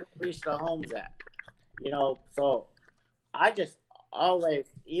at? Where the priests of homes at? You know, so I just always,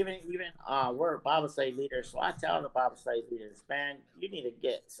 even we're Bible study leaders, so I tell the Bible study leaders, man, you need to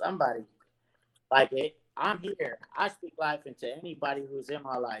get somebody like it. I'm here. I speak life into anybody who's in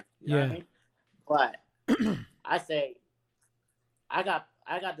my life. You know what I mean? But I say, I got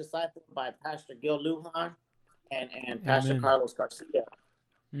discipled by Pastor Gil Lujan and Pastor Carlos Garcia.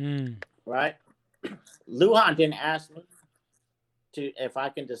 Right? Lujan didn't ask me if I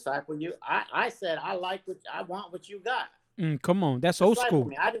can disciple you. I said I want what you got. Come on, that's old school.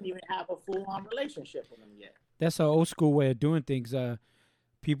 Me. I didn't even have a full-on relationship with him yet. That's an old school way of doing things.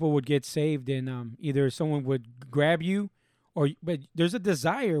 People would get saved, and either someone would grab you, but there's a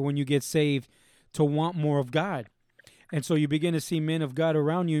desire when you get saved to want more of God, and so you begin to see men of God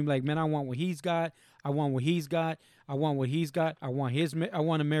around you, like, man, I want what he's got. I want what he's got. I want what he's got. I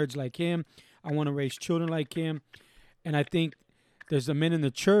want a marriage like him. I want to raise children like him, and I think there's the men in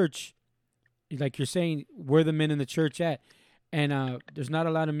the church. Like you're saying, where the men in the church at? And there's not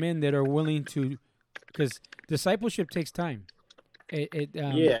a lot of men that are willing to, because discipleship takes time.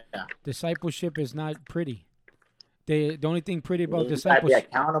 Discipleship is not pretty. The only thing pretty about discipleship.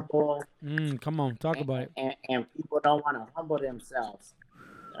 You gotta be accountable. Come on, talk about it. And people don't want to humble themselves.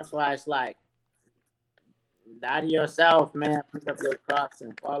 That's why it's like, die to yourself, man. Pick up your cross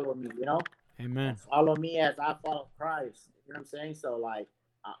and follow me. You know. Amen. And follow me as I follow Christ. You know what I'm saying? So like,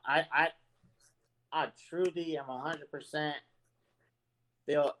 I truly am 100%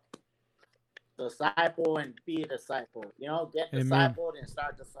 feel disciple and be a disciple. You know, get discipled and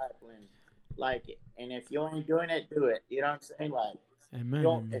start discipling. Like, and if you ain't doing it, do it. You know what I'm saying? Like,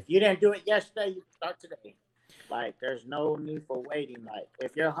 if you didn't do it yesterday, you start today. Like, there's no need for waiting. Like,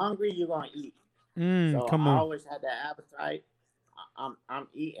 if you're hungry, you're gonna eat. So I always had that appetite. I'm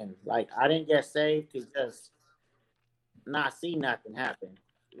eating. Like, I didn't get saved to just not see nothing happen.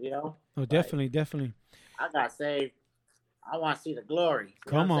 You know? Oh, definitely. I got saved. I want to see the glory.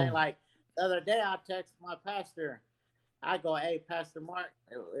 You know what I'm saying? Like the other day, I text my pastor. I go, hey, Pastor Mark,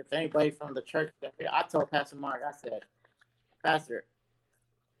 if anybody from the church, I told Pastor Mark, I said, Pastor,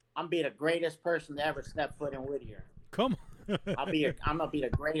 I'm be the greatest person to ever step foot in Whittier. Come on. I'm gonna be the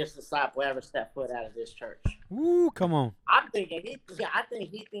greatest disciple ever step foot out of this church. Woo, come on. I think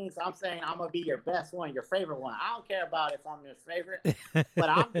he thinks I'm saying I'm gonna be your best one, your favorite one. I don't care about if I'm your favorite, but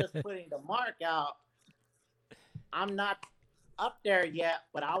I'm just putting the mark out. I'm not up there yet,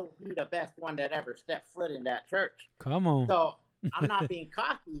 but I will be the best one that ever stepped foot in that church. Come on. So I'm not being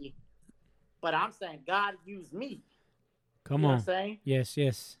cocky, but I'm saying God used me. Come on. You know what I'm saying?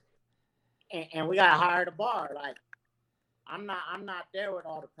 Yes. And we gotta hire the bar. Like I'm not there with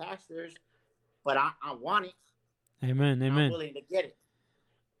all the pastors, but I want it. Amen. I'm willing to get it.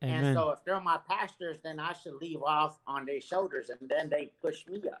 Amen. And so if they're my pastors, then I should leave off on their shoulders and then they push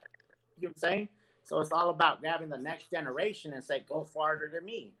me up. You know what I'm saying? So it's all about grabbing the next generation and say, go farther than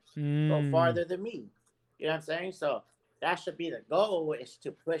me, go Mm. farther than me. You know what I'm saying? So that should be the goal, is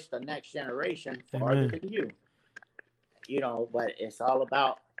to push the next generation farther Amen. than you. But it's all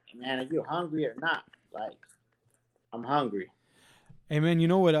about, man, are you hungry or not? Like, I'm hungry. Amen. You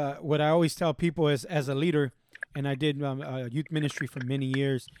know what I always tell people is, as a leader, and I did youth ministry for many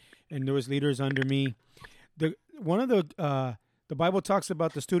years, and there was leaders under me. The Bible talks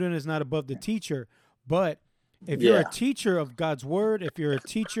about the student is not above the teacher, but if you're a Yeah. teacher of God's word, if you're a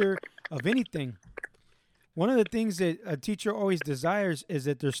teacher of anything, one of the things that a teacher always desires is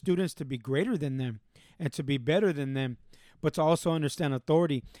that their students to be greater than them and to be better than them, but to also understand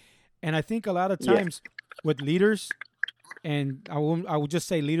authority. And I think a lot of Yeah. times with leaders, and I will just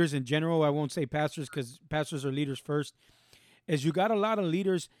say leaders in general, I won't say pastors, because pastors are leaders first, is you got a lot of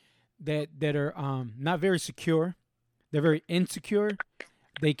leaders that are not very secure. They're very insecure.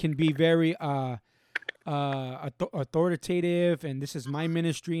 They can be very authoritative, and this is my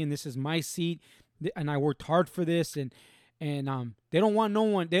ministry, and this is my seat, and I worked hard for this, and they don't want no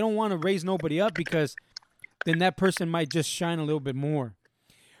one. They don't want to raise nobody up, because then that person might just shine a little bit more.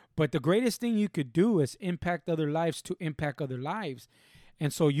 But the greatest thing you could do is impact other lives to impact other lives.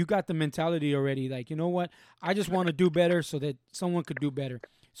 And so you got the mentality already, like, you know what? I just want to do better so that someone could do better.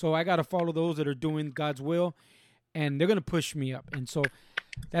 So I got to follow those that are doing God's will, and they're going to push me up. And so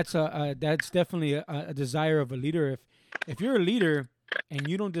that's definitely a desire of a leader. If you're a leader and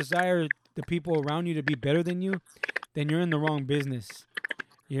you don't desire the people around you to be better than you, then you're in the wrong business.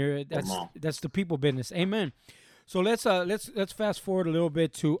 That's the people business. Amen. So let's fast forward a little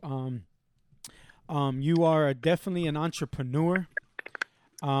bit to you are definitely an entrepreneur.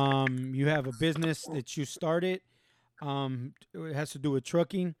 You have a business that you started. It has to do with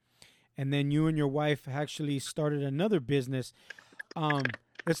trucking, and then you and your wife actually started another business.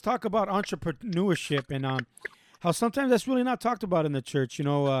 Let's talk about entrepreneurship and how sometimes that's really not talked about in the church.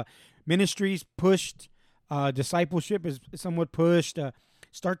 Ministries pushed, discipleship is somewhat pushed.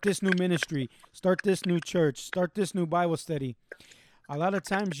 Start this new ministry, start this new church, start this new Bible study. A lot of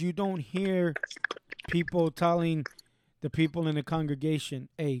times you don't hear people telling the people in the congregation,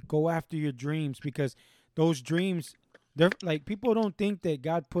 hey, go after your dreams, because those dreams, they're like, people don't think that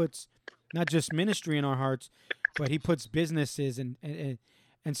God puts not just ministry in our hearts, but he puts businesses and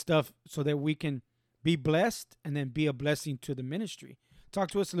stuff so that we can be blessed and then be a blessing to the ministry. Talk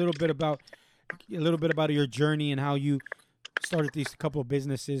to us a little bit about your journey and how you started these couple of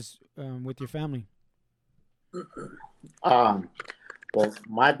businesses with your family. Well,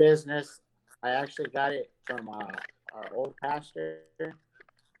 my business, I actually got it from our old pastor.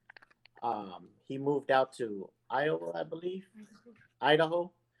 He moved out to Iowa, I believe,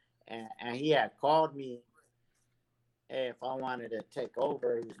 Idaho, and he had called me if I wanted to take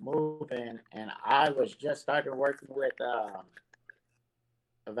over. He was moving, and I was just started working with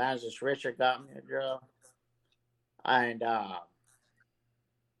Evangelist Richard, got me a girl, and I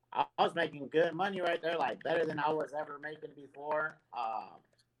was making good money right there, like better than I was ever making before.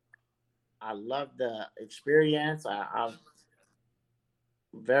 I loved the experience. I'm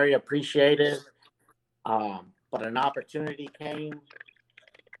very appreciative. But an opportunity came,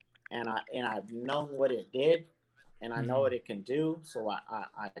 and I've known what it did, and I know what it can do. So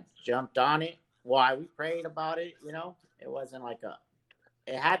I jumped on it. Why? We prayed about it. It wasn't like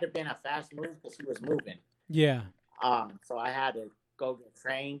it had to have been a fast move because he was moving. Yeah. So I had to go get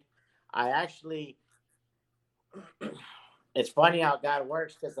trained. I actually, it's funny how God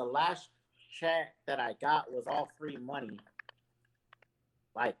works, because the last check that I got was all free money.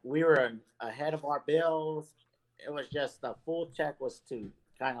 Like, we were ahead of our bills. It was just, the full check was to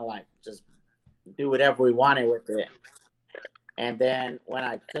kind of like just do whatever we wanted with it. And then when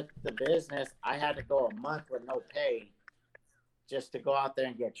I took the business, I had to go a month with no pay just to go out there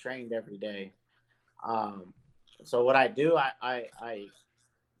and get trained every day. So what I do, I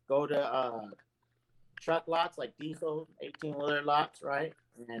go to truck lots, like diesel 18-wheeler lots, right?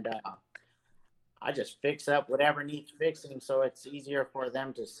 And I just fix up whatever needs fixing, so it's easier for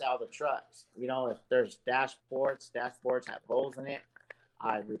them to sell the trucks. If there's dashboards have holes in it,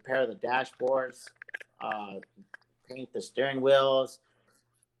 I repair the dashboards, paint the steering wheels,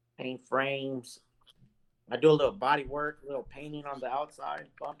 paint frames. I do a little body work, a little painting on the outside,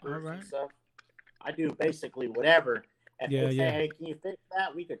 bumpers and stuff. I do basically whatever. If they say, hey, can you fix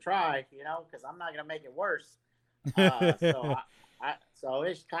that? We could try, because I'm not going to make it worse. So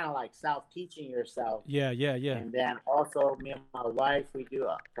it's kind of like self-teaching yourself. Yeah. And then also, me and my wife, we do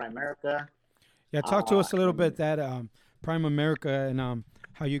Primerica. Yeah, talk to us a little bit that Prime America and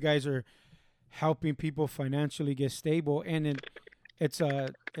how you guys are helping people financially get stable, and it's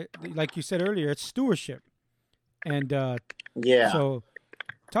like you said earlier, it's stewardship. And Yeah. so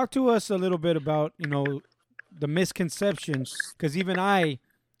talk to us a little bit about, the misconceptions, because even I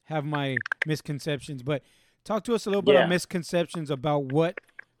have my misconceptions, but talk to us a little bit of Yeah. misconceptions about what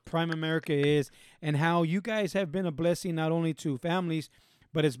Prime America is and how you guys have been a blessing not only to families,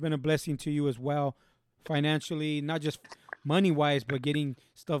 but it's been a blessing to you as well, financially, not just money wise, but getting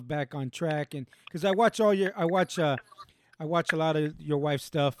stuff back on track. And because I watch a lot of your wife's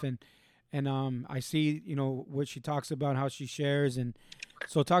stuff, and I see what she talks about, how she shares, and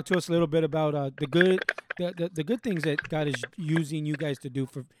so talk to us a little bit about the good things that God is using you guys to do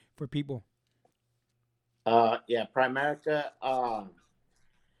for people. Yeah, Primerica.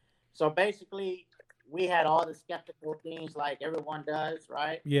 So basically, we had all the skeptical things like everyone does,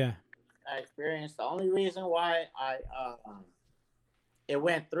 right? Yeah. I experienced. The only reason why it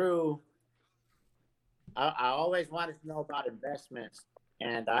went through, I always wanted to know about investments,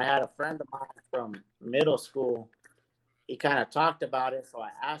 and I had a friend of mine from middle school. He kind of talked about it, so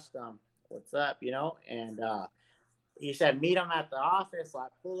I asked him, "What's up?" And he said, "Meet him at the office." So I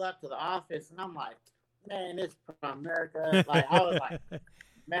pull up to the office, and I'm like, "Man, this is from America." Like I was like,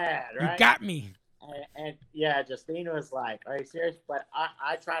 mad, You right? got me. And yeah, Justina was like, "Are you serious?" But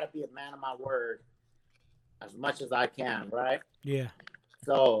I try to be a man of my word as much as I can, right? Yeah.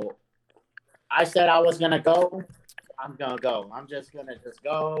 So I said I was gonna go. I'm gonna go. I'm just gonna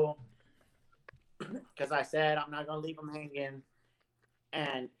go because I said I'm not gonna leave him hanging.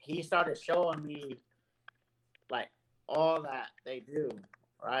 And he started showing me like all that they do,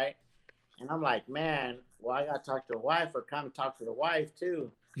 right? And I'm like, man, well, I gotta talk to the wife or come talk to the wife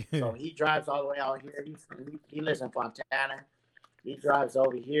too. So he drives all the way out here. He lives in Fontana. He drives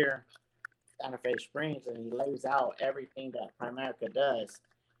over here, Santa Fe Springs, and he lays out everything that Primerica does.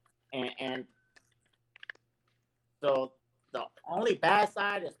 And so the only bad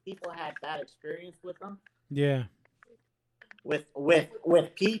side is people had bad experience with them. Yeah. With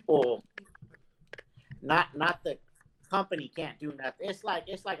people, not the company can't do nothing. It's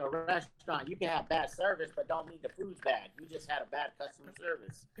like a restaurant. You can have bad service, but don't mean the food's bad. You just had a bad customer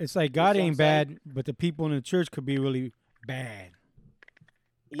service. It's like God ain't bad, but the people in the church could be really bad.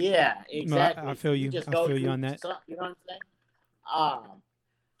 Yeah, exactly. No, I feel you. I feel you on that. You know what I'm saying?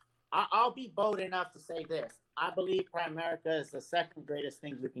 I'll be bold enough to say this. I believe Primerica is the second greatest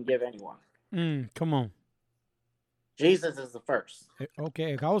thing we can give anyone. Come on. Jesus is the first.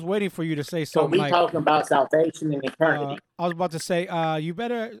 Okay, I was waiting for you to say So something. we talking about salvation and eternity. I was about to say, you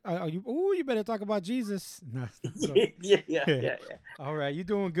better talk about Jesus. No, yeah. All right, you're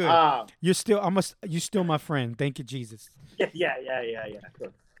doing good. You're still my friend. Thank you, Jesus. Yeah.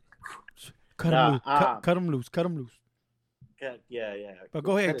 Cut him loose. Cut him loose. Cut him loose. Yeah. But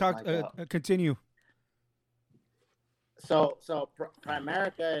go ahead, talk. Continue. So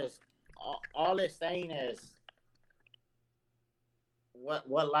Primerica is all it's saying is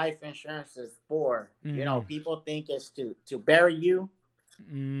what life insurance is for. People think it's to bury you,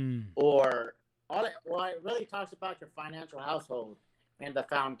 or it really talks about your financial household, and the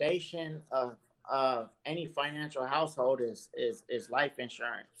foundation of any financial household is life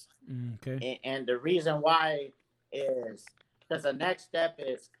insurance. Okay. And the reason why is because the next step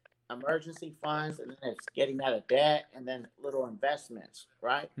is emergency funds, and then it's getting out of debt, and then little investments,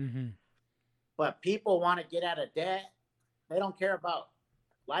 right? Mm-hmm. But people want to get out of debt. They don't care about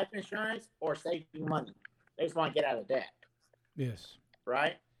life insurance or saving money. They just want to get out of debt. Yes.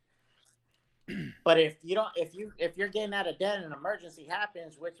 Right. But if you're getting out of debt and an emergency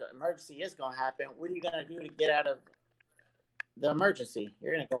happens, which emergency is going to happen, what are you going to do to get out of the emergency?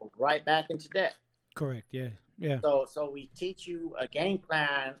 You're going to go right back into debt. Correct. Yeah. So we teach you a game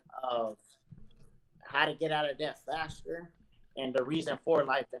plan of how to get out of debt faster, and the reason for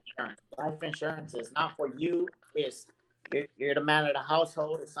life insurance. Life insurance is not for you. You're the man of the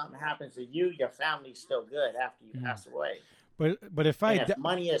household. If something happens to you, your family's still good after you pass away. But if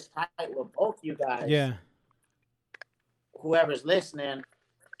money is tight with both you guys, yeah. Whoever's listening,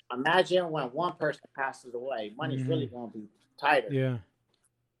 imagine when one person passes away, money's really going to be tighter. Yeah.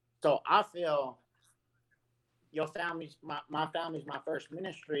 So I feel your family's my family's my first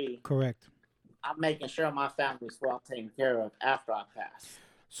ministry. Correct. I'm making sure my family's well taken care of after I pass.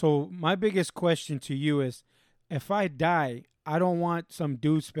 So my biggest question to you is, if I die, I don't want some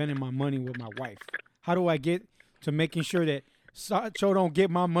dude spending my money with my wife. How do I get to making sure that Sacho don't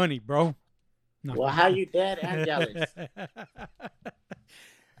get my money, bro? No. Well, how you dead and jealous?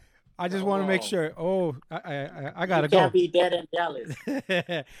 I just want to make sure. I gotta go. You go. can't be dead and jealous.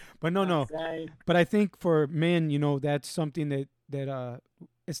 But no. But I think for men, that's something that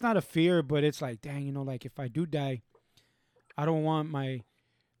it's not a fear, but it's like, dang, like if I do die, I don't want my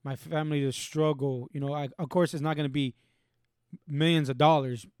family to struggle. You know, of course, it's not going to be millions of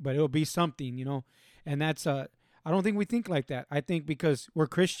dollars, but it'll be something. You know, and that's I don't think we think like that. I think because we're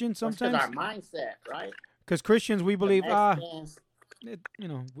Christians Because sometimes. our mindset, right? Because Christians, we The believe Mexicans, you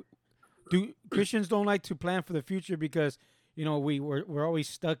know, do Christians don't like to plan for the future because you know we're always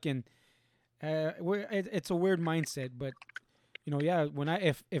stuck in. It's a weird mindset, but you know, yeah. When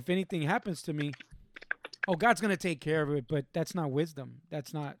if anything happens to me, oh, God's gonna take care of it. But that's not wisdom.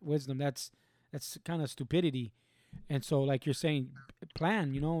 That's not wisdom. That's kind of stupidity. And so, like you're saying,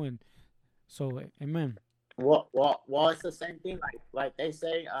 plan. You know, and so, amen. well, it's the same thing. Like they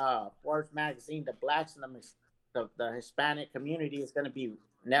say, Forbes magazine, the blacks and the Hispanic community is going to be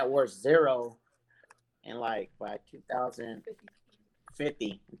net worth zero in like by 2050.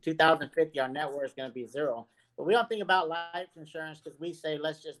 In 2050, our net worth is going to be zero. But we don't think about life insurance because we say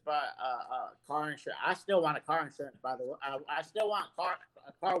let's just buy car insurance. I still want a car insurance, by the way. I still want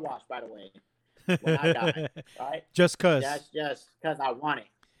a car wash, by the way, when I die, right? Just cause. That's just because I want it,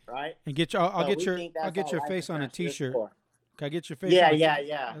 right? And get your, So we think I'll that's get all your life face on a insurance is T-shirt. for. Can I get your face? Yeah, on a yeah, t-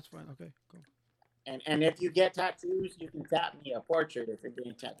 yeah. That's fine. Okay, cool. And if you get tattoos, you can tap me a portrait if you're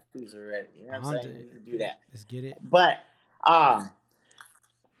getting tattoos already. You know what I'm saying? You can do that. Let's get it. But um,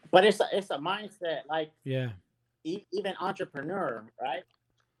 but it's a mindset. Like Yeah. even entrepreneur, right?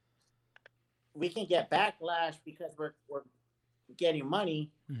 We can get backlash because we're getting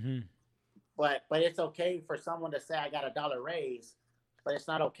money, Mm-hmm. but it's okay for someone to say I got $1 raise, but it's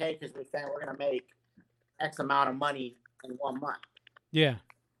not okay because we're saying we're gonna make X amount of money in 1 month. Yeah.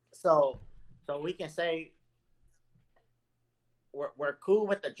 So we can say we're cool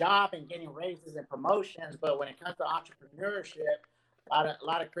with the job and getting raises and promotions, but when it comes to entrepreneurship, a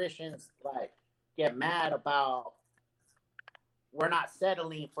lot of Christians like get mad about we're not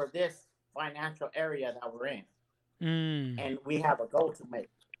settling for this financial area that we're in, and we have a goal to make.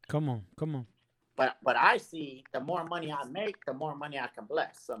 Come on. But I see the more money I make, the more money I can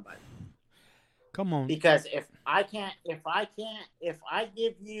bless somebody. Come on. Because if I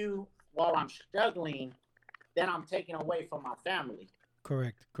give you while I'm struggling, then I'm taking away from my family.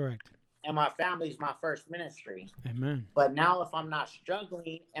 Correct. And my family's my first ministry. Amen. But now if I'm not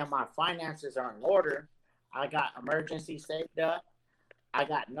struggling and my finances are in order, I got emergency saved up, I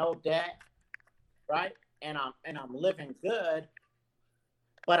got no debt, right? And I'm living good,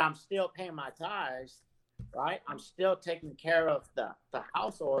 but I'm still paying my tithes, right? I'm still taking care of the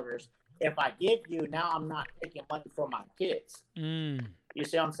house orders. If I give you, now I'm not taking money from my kids. You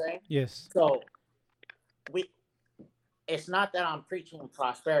see what I'm saying? Yes. So it's not that I'm preaching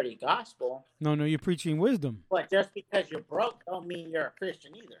prosperity gospel. No, you're preaching wisdom. But just because you're broke don't mean you're a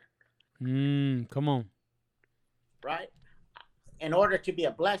Christian either. Come on. Right? In order to be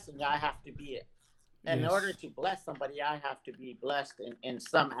a blessing, I have to be it. And Yes. in order to bless somebody, I have to be blessed in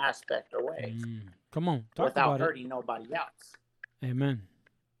some aspect or way. Come on. Talk without about hurting nobody else. Amen.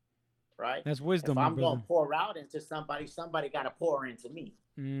 Right? That's wisdom, If I'm my going brother. to pour out into somebody got to pour into me.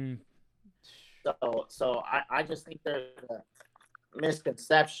 So I just think there's a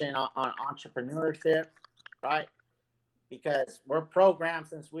misconception on entrepreneurship, right? Because we're programmed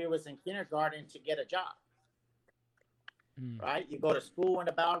since we was in kindergarten to get a job, right? You go to school when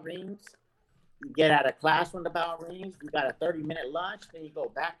the bell rings, you get out of class when the bell rings, you got a 30-minute lunch, then you go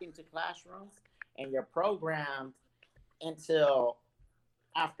back into classrooms, and you're programmed until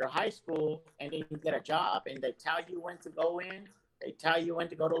after high school, and then you get a job, and they tell you when to go in, they tell you when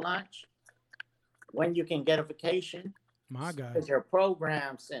to go to lunch, when you can get a vacation. My God. Because you're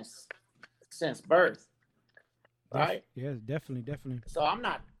programmed since birth, right? Yeah, definitely. So I'm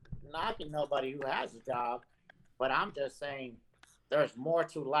not knocking nobody who has a job, but I'm just saying there's more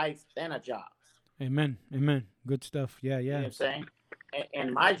to life than a job. Amen. Good stuff. Yeah. You know what I'm saying?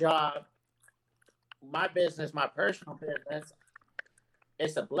 And my job, my business, my personal business,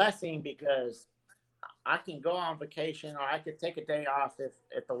 it's a blessing because I can go on vacation or I could take a day off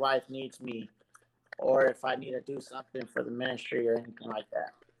if the wife needs me or if I need to do something for the ministry or anything like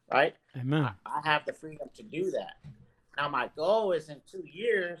that, right? Amen. I have the freedom to do that. Now, my goal is in 2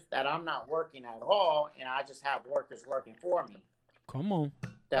 years that I'm not working at all and I just have workers working for me. Come on.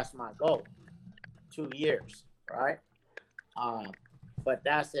 That's my goal. 2 years, right? But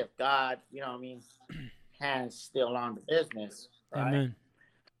that's if God, you know what I mean, hands still on the business, right? Amen.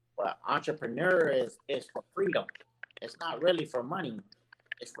 But entrepreneur is for freedom. It's not really for money.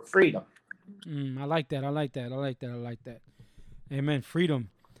 It's for freedom. I like that. Amen. Freedom.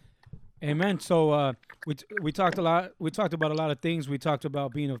 Amen. So we talked a lot. We talked about a lot of things. We talked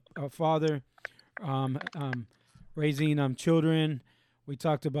about being a father, raising children. We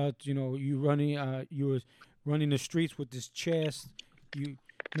talked about you running. You were running the streets with this chest. You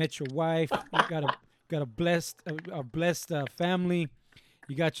met your wife. You got a blessed family.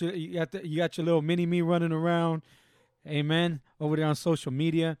 You got your little mini me running around. Amen. Over there on social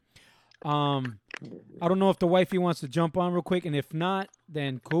media. I don't know if the wifey wants to jump on real quick, and if not,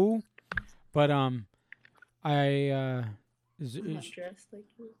 then cool. But I I'm not dressed like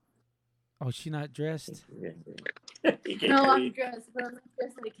you. oh, she not dressed. No, I'm dressed, but I'm not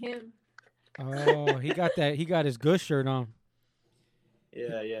dressed like him. Oh, he got that. He got his good shirt on.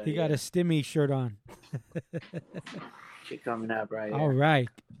 Yeah. He got a stimmy shirt on. She coming up right All here. right.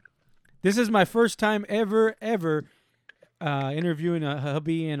 This is my first time ever interviewing a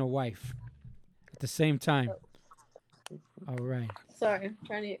hubby and a wife at the same time. All right. Sorry, I'm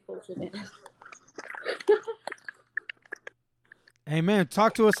trying to get closer in. Hey man,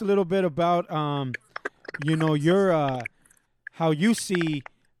 talk to us a little bit about your how you see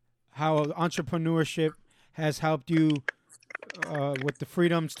how entrepreneurship has helped you with the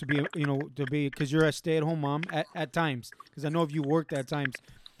freedoms to be because you're a stay-at-home mom at times, because I know if you worked at times.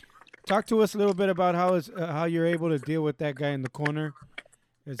 Talk to us a little bit about how you're able to deal with that guy in the corner.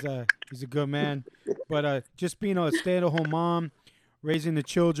 He's a good man, but just being a stay-at-home mom, raising the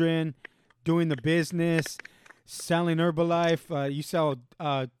children, doing the business, selling Herbalife. You sell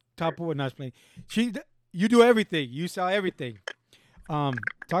Tupperware. Not playing. You do everything. You sell everything.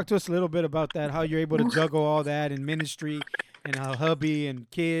 Talk to us a little bit about that. How you're able to juggle all that in ministry, and how hubby and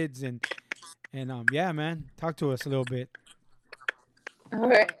kids and yeah, man. Talk to us a little bit. All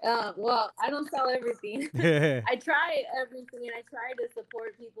right. Well, I don't sell everything. Yeah. I try everything, and I try to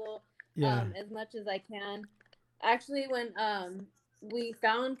support people as much as I can. Actually, when we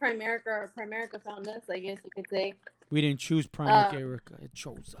found Primerica, or Primerica found us, I guess you could say. We didn't choose Primerica. It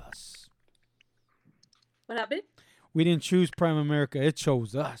chose us. What happened? We didn't choose Prime America. It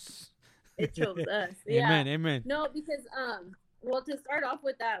chose us. It chose us. Yeah. Amen. Amen. No, because well, to start off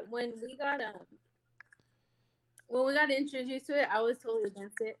with that, when we got introduced to it, I was totally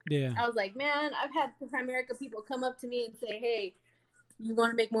against it. Yeah. I was like, man, I've had Primerica people come up to me and say, hey, you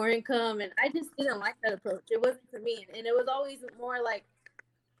want to make more income, and I just didn't like that approach. It wasn't for me, and it was always more like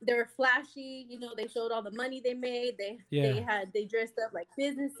they were flashy. They showed all the money they made. They dressed up like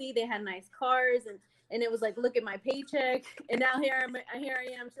businessy. They had nice cars, and it was like, look at my paycheck. And now here I am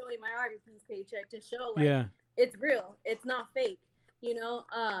showing my RVP's paycheck to show it's real. It's not fake,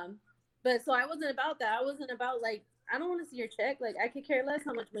 But so I wasn't about that. I wasn't about like, I don't want to see your check. Like, I could care less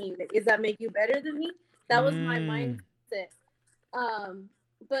how much money you make. Does that make you better than me? That was my mindset.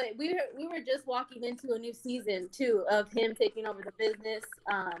 But we were just walking into a new season too of him taking over the business,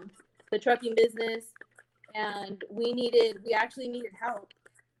 the trucking business, and we actually needed help.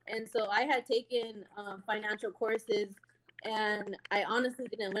 And so I had taken financial courses, and I honestly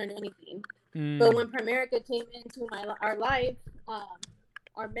didn't learn anything. But when Primerica came into our life,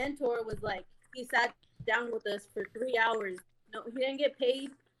 our mentor was like, he sat down with us for 3 hours. No, he didn't get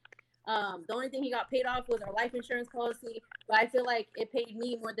paid. The only thing he got paid off was our life insurance policy, but I feel like it paid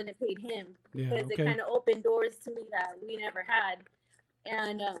me more than it paid him because it kind of opened doors to me that we never had.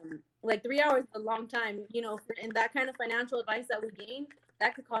 And like 3 hours is a long time, and that kind of financial advice that we gained,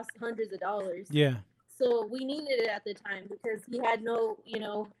 that could cost hundreds of dollars. Yeah. So we needed it at the time because he had no,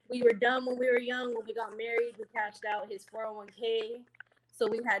 we were dumb when we were young. When we got married, we cashed out his 401k. So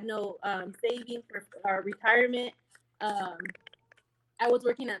we had no savings for our retirement. I was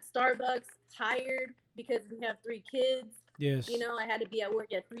working at Starbucks, tired because we have 3 kids. Yes. I had to be at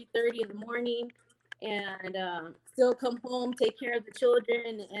work at 3:30 in the morning, and still come home, take care of the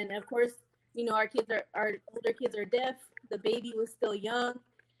children. And of course, our older kids are deaf. The baby was still young.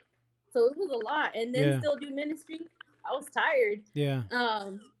 So it was a lot. And then still do ministry. I was tired. Yeah.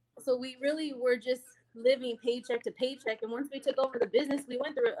 So we really were just living paycheck to paycheck. And once we took over the business, we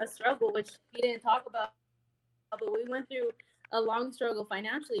went through a struggle, which we didn't talk about, but we went through a long struggle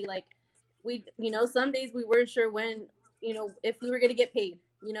financially. Like some days we weren't sure when, if we were going to get paid,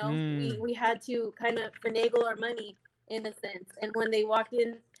 we had to kind of finagle our money in a sense. And when they walked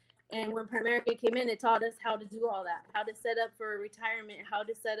in and when Primerica came in, it taught us how to do all that, how to set up for retirement, how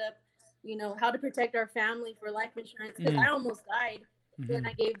to set up, how to protect our family for life insurance. Because I almost died when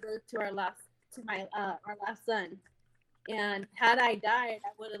I gave birth to our last son. And had I died,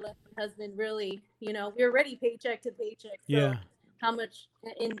 I would have left my husband really, we were already paycheck to paycheck. So how much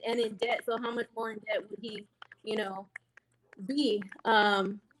in debt? So how much more in debt would he, be?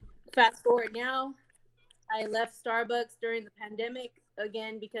 Fast forward now, I left Starbucks during the pandemic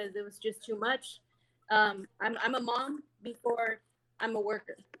again because it was just too much. I'm a mom before I'm a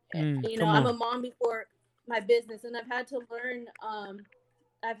worker. I'm a mom before my business, and I've had to learn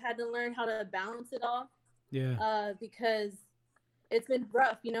how to balance it all. because it's been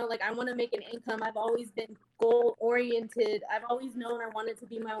rough, you know, like I want to make an income. I've always been goal oriented. I've always known I wanted to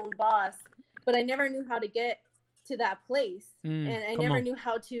be my own boss, but I never knew how to get to that place. And I never knew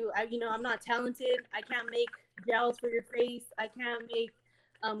how to, you know, I'm not talented. I can't make gels for your face. I can't make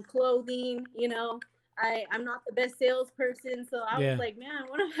clothing, you know. I'm not the best salesperson. So I was like, man,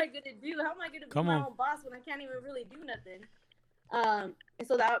 what am I going to do? How am I going to be my own boss when I can't even really do nothing? And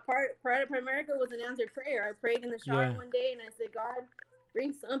so that part of Primerica was an answered prayer. I prayed in the shower one day and I said, God,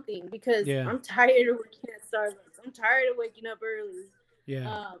 bring something, because I'm tired of working at Starbucks. I'm tired of waking up early.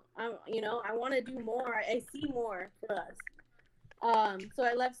 You know, I want to do more. I see more for us. So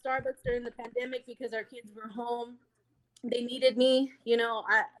I left Starbucks during the pandemic because our kids were home. They needed me. You know,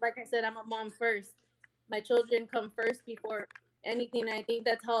 like I said, I'm a mom first. My children come first before anything. I think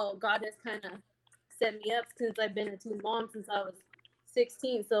that's how God has kind of set me up, since I've been a teen mom since I was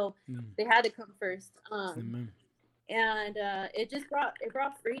 16. So they had to come first. And it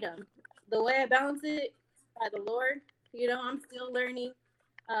brought freedom. The way I balance it by the Lord, you know, I'm still learning.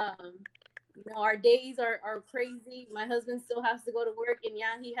 You know, our days are crazy. My husband still has to go to work, and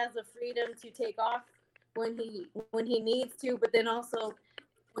he has the freedom to take off when he needs to, but then also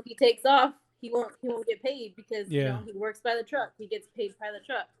when he takes off, he won't get paid, because you know, he works by the truck. He gets paid by the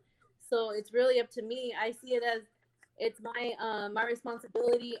truck. So it's really up to me. I see it as it's my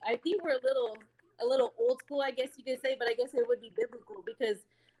responsibility. I think we're a little old school, I guess you could say, but I guess it would be biblical, because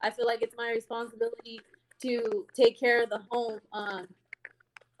I feel like it's my responsibility to take care of the home.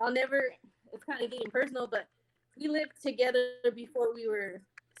 It's kind of getting personal, but we lived together before we were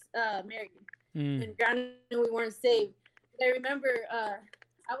married. And granted, we weren't saved. But I remember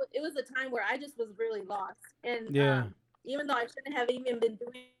it was a time where I just was really lost. And even though I shouldn't have even been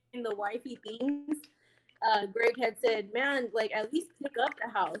doing the wifey things, Greg had said, man, like, at least pick up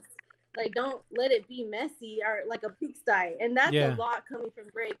the house. Like, don't let it be messy or like a pigsty. And that's a lot coming from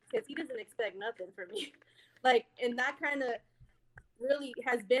Greg, because he doesn't expect nothing from me. Like, and that kind of really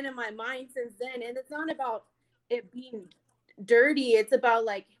has been in my mind since then. And it's not about it being dirty. It's about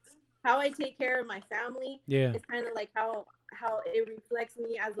like how I take care of my family. It's kind of like how it reflects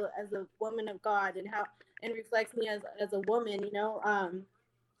me as a woman of God, and reflects me as a woman, you know.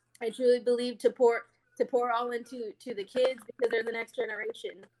 I truly believe to pour all into the kids, because they're the next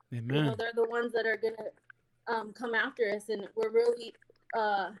generation. Amen. You know, they're the ones that are gonna come after us, and we're really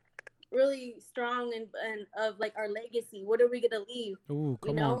strong and of like our legacy. What are we gonna leave? Ooh,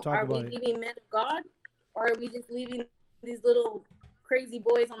 come you know, on, talk are about we it. leaving men of God, or are we just leaving these little crazy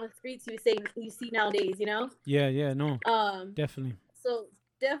boys on the streets you see nowadays? You know? No, definitely. So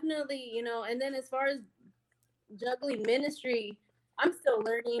definitely, you know. And then as far as juggling ministry, I'm still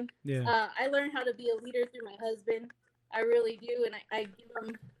learning. I learned how to be a leader through my husband. I really do, and I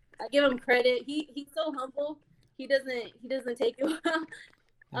give him credit. He's so humble. He doesn't take it well.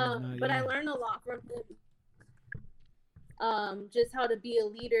 But I learned a lot from him. Just how to be a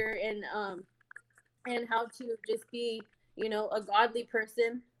leader, and how to just be, you know, a godly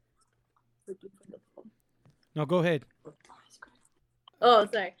person. No, go ahead. Oh,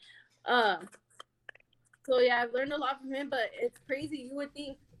 sorry. So yeah, I've learned a lot from him, but it's crazy. You would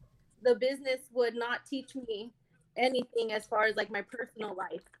think the business would not teach me anything as far as like my personal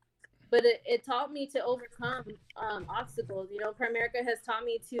life, but it taught me to overcome obstacles. You know, Primerica has taught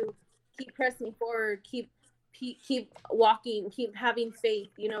me to keep pressing forward, keep walking, keep having faith.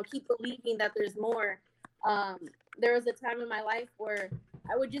 You know, keep believing that there's more. There was a time in my life where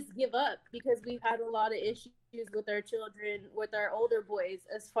I would just give up, because we've had a lot of issues with our children, with our older boys,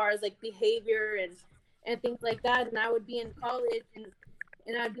 as far as like behavior and things like that. And I would be in college, and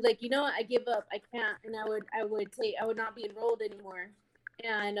I'd be like, you know what, I give up, I can't. And I would not be enrolled anymore.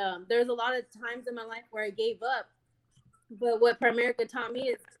 And there's a lot of times in my life where I gave up. But what Primerica taught me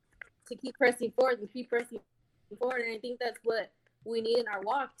is to keep pressing forward and keep pressing forward. And I think that's what we need in our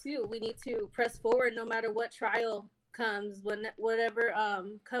walk too. We need to press forward no matter what trial comes, whatever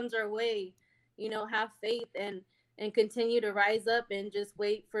comes our way. You know, have faith and continue to rise up and just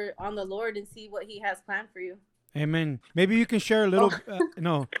wait on the Lord and see what He has planned for you. Amen. Maybe you can share a little.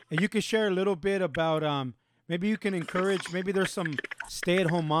 You can share a little bit about. Maybe you can encourage. Maybe there's some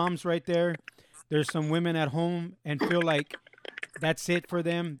stay-at-home moms right there. There's some women at home and feel like that's it for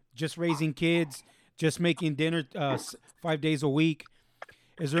them. Just raising kids, just making dinner 5 days a week.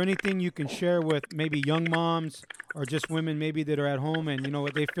 Is there anything you can share with maybe young moms or just women maybe that are at home and you know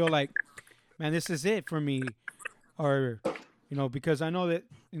they feel like, man, this is it for me, or you know, because I know that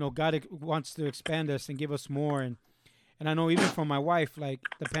you know God wants to expand us and give us more, and I know even for my wife, like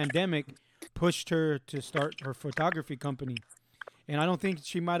the pandemic pushed her to start her photography company, and I don't think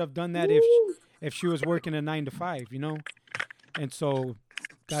she might have done that if she was working a 9 to 5, and so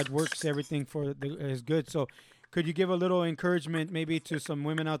God works everything for his good. So could you give a little encouragement maybe to some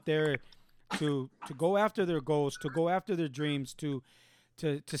women out there to go after their goals, to go after their dreams, to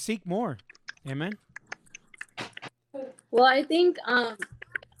seek more? Amen. Well, I think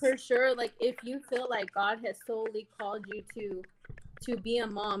for sure, like if you feel like God has solely called you to be a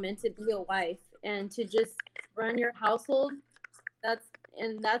mom and to be a wife and to just run your household, that's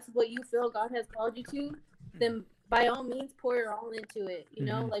that's what you feel God has called you to, then by all means pour your all into it.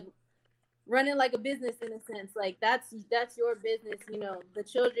 Like run it like a business in a sense. Like that's your business. The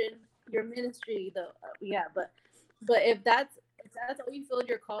children, your ministry. Yeah, but if that's all you feel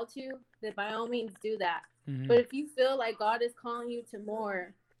you're called to, then by all means do that. But if you feel like God is calling you to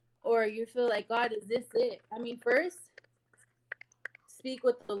more, or you feel like God, is this it? I mean, first speak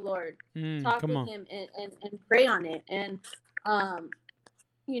with the Lord, talk Come with on. Him, and pray on it, and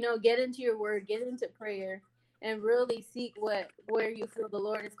get into your word, get into prayer, and really seek where you feel the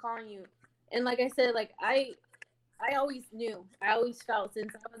Lord is calling you. And like I said, like I always knew, I always felt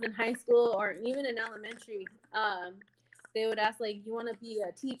since I was in high school or even in elementary, they would ask like, you want to be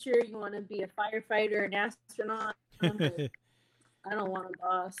a teacher, you want to be a firefighter, an astronaut. I'm like, I don't want a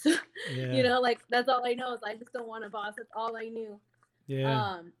boss. Yeah. Like that's all I know is I just don't want a boss. That's all I knew.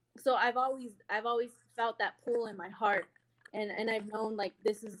 Yeah. So I've always felt that pull in my heart, and I've known like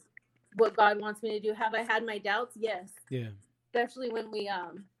this is what God wants me to do. Have I had my doubts? Yes. Yeah. Especially when we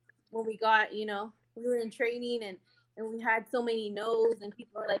got, we were in training, and we had so many no's, and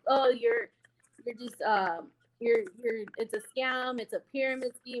people are like, oh, you're just you're it's a scam, it's a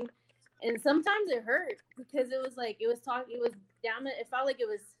pyramid scheme. And sometimes it hurt because it was like damn it, it felt like it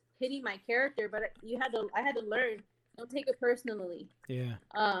was hitting my character, but I had to learn, don't take it personally. Yeah.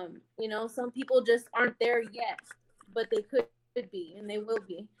 Some people just aren't there yet, but they could be, and they will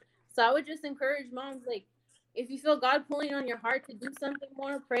be. So I would just encourage moms, like, if you feel God pulling on your heart to do something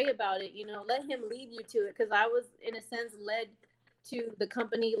more, pray about it. Let Him lead you to it. Because I was, in a sense, led to the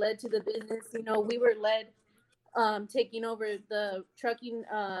company, led to the business. We were led, taking over the trucking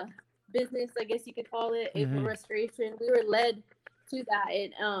business, I guess you could call it, April Restoration. We were led to that,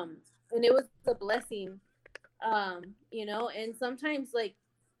 and it was a blessing. And sometimes, like,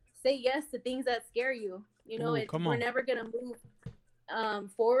 say yes to things that scare you. We're never gonna move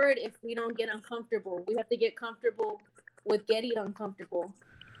forward if we don't get uncomfortable. We have to get comfortable with getting uncomfortable,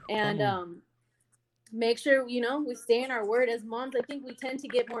 and make sure we stay in our word. As moms, I think we tend to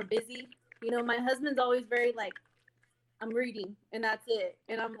get more busy. My husband's always very like, I'm reading and that's it,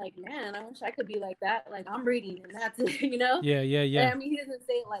 and I'm like, man, I wish I could be like that. Like, I'm reading and that's it. Yeah. And I mean, he doesn't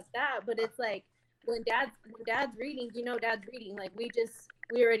say it like that, but it's like when dad's reading, dad's reading. Like, we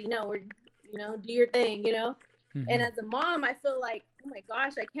already know, we're do your thing. And as a mom, I feel like, oh my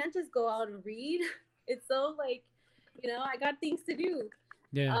gosh, I can't just go out and read. It's so like, I got things to do.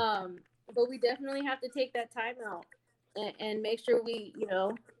 Yeah. But we definitely have to take that time out and make sure we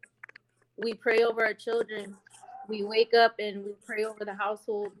pray over our children. We wake up and we pray over the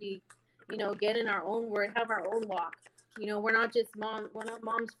household. We, get in our own word, have our own walk. We're not just we're not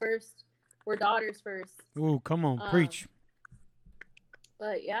moms first. We're daughters first. Ooh, come on, preach.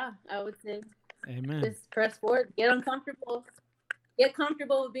 But yeah, I would say, amen. Just press forward, get uncomfortable. Get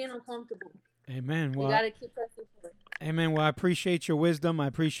comfortable with being uncomfortable. Amen. Well, you got to keep pressing forward. Amen. Well, I appreciate your wisdom. I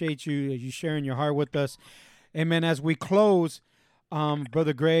appreciate you sharing your heart with us. Amen. As we close,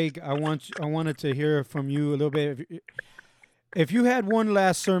 Brother Greg, I wanted to hear from you a little bit. If you had one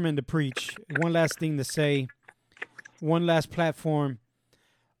last sermon to preach, one last thing to say, one last platform,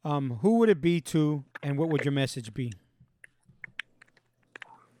 who would it be to, and what would your message be?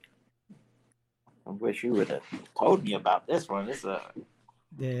 I wish you would have told me about this one.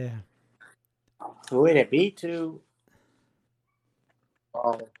 Yeah. Who would it be to?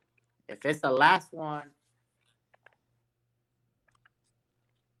 Well, if it's the last one,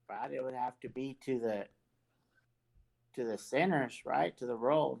 probably it would have to be to the sinners, right? To the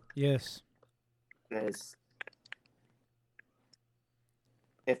world. Yes. Because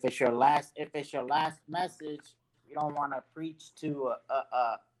if it's your last message, you don't want to preach to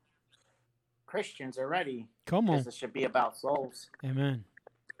Christians already. Come on. Because it should be about souls. Amen.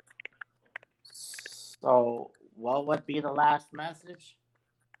 So, what would be the last message?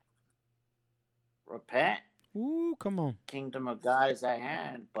 Repent. Ooh, come on. Kingdom of God is at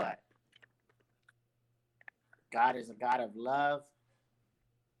hand, but God is a God of love,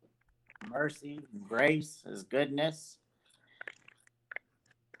 mercy, grace, His goodness.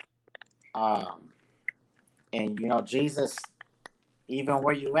 And Jesus, even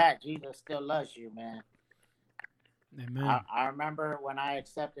where you at, Jesus still loves you, man. Amen. I remember when I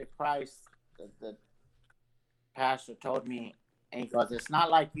accepted Christ the pastor told me, and he goes, "It's not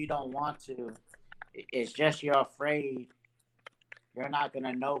like you don't want to. It's just you're afraid. You're not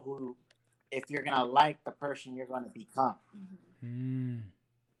gonna know who, if you're gonna like the person you're gonna become." Mm.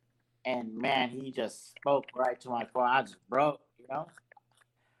 And man, he just spoke right to my core. I just broke, you know.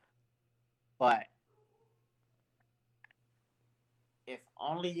 But if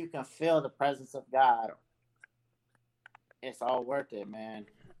only you can feel the presence of God, it's all worth it, man.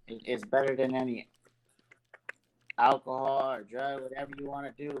 It's better than any alcohol or drug, whatever you want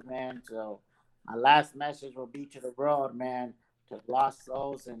to do, man. So my last message will be to the world, man, to lost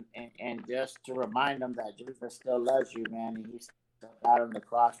souls, and just to remind them that Jesus still loves you, man, and he still died on the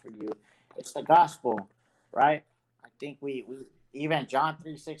cross for you. It's the gospel, right? I think we even John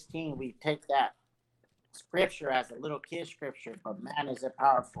 3:16, we take that scripture as a little kid scripture, but man, is it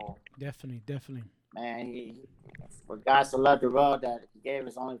powerful. Definitely. Man, for God so loved the world that he gave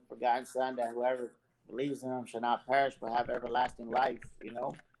his only forgotten son, that whoever believes in him shall not perish but have everlasting life, you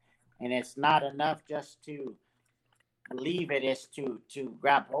know. And it's not enough just to believe it, is to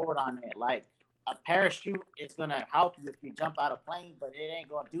grab hold on it. Like a parachute is gonna help you if you jump out of a plane, but it ain't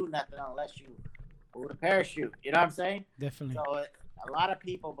gonna do nothing unless you with a parachute. You know what I'm saying? Definitely. So a lot of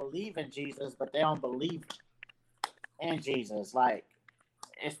people believe in Jesus, but they don't believe in Jesus. Like,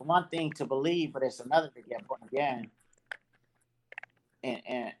 it's one thing to believe, but it's another to get born again.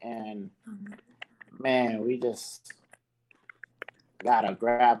 And man, we just gotta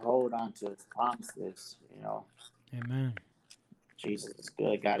grab hold onto his promises, you know. Amen. Jesus is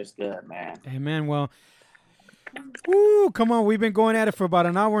good. God is good, man. Amen. Well, woo, come on. We've been going at it for about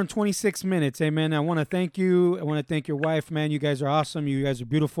an hour and 26 minutes. Amen. I want to thank you. I want to thank your wife, man. You guys are awesome. You guys are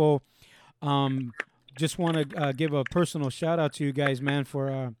beautiful. Just want to give a personal shout out to you guys, man,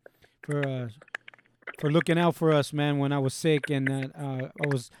 for looking out for us, man, when I was sick and I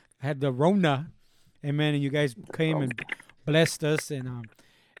had the Rona. Amen. And you guys came and blessed us, and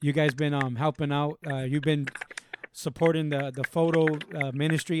you guys been helping out. You've been supporting the photo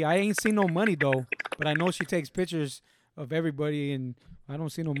ministry. I ain't seen no money though, but I know she takes pictures of everybody, and I don't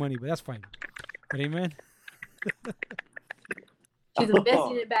see no money, but that's fine. But amen. She's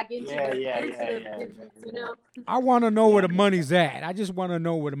investing it back into Yeah, the business, you know. I want to know where the money's at. I just want to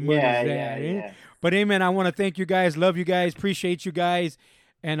know where the money's at. Yeah. But amen. I want to thank you guys. Love you guys. Appreciate you guys.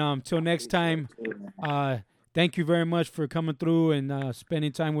 And till next time, thank you very much for coming through and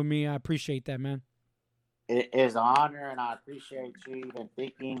spending time with me. I appreciate that, man. It is an honor, and I appreciate you even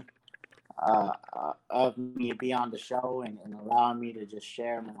thinking of me to be on the show and allowing me to just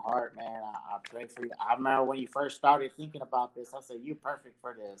share my heart, man. I pray for you. I remember when you first started thinking about this, I said, "You're perfect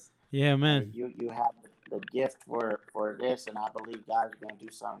for this." Yeah, man. You have the gift for this, and I believe God's going to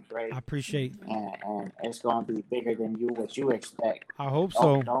do something great. I appreciate. And it's going to be bigger than what you expect. I hope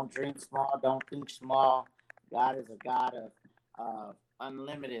so. Don't dream small. Don't think small. God is a God of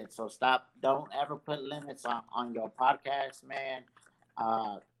unlimited. So don't ever put limits on your podcast, man.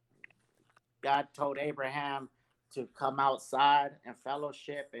 God told Abraham to come outside and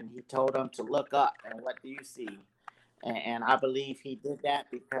fellowship, and he told him to look up. And what do you see? And I believe he did that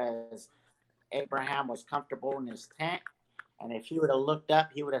because Abraham was comfortable in his tent. And if he would have looked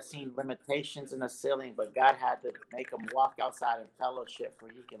up, he would have seen limitations in the ceiling. But God had to make him walk outside and fellowship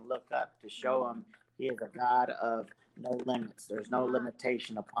where he can look up to show him he is a God of no limits. There's no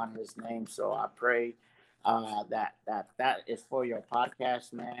limitation upon his name. So I pray that is for your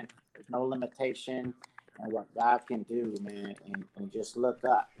podcast, man. There's no limitation in what God can do, man. And just look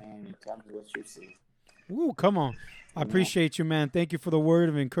up, man, and tell me what you see. Ooh, come on. I appreciate you, man. Thank you for the word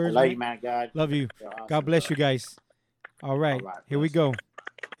of encouragement. I love you, man. God. Love you. Awesome, God bless you guys. All right. Here we go.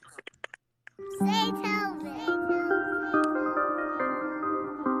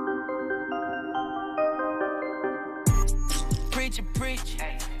 Preach.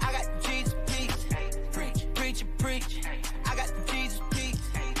 I got the Jesus peace. Preach. I got the Jesus peace.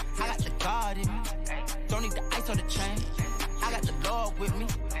 I got the God in me. Don't need the ice or the chain. I got the Lord with me.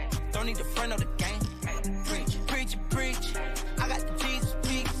 Don't need the friend or the gang. Preach. I got the Jesus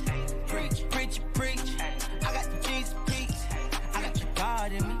peace. Preach. I got the Jesus peace. I got the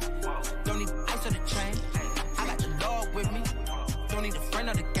God in me. Don't need the ice or the chain. I got the Lord with me. Don't need the friend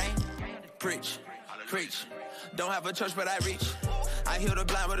or the gang. Preach. Don't have a church, but I reach. I heal the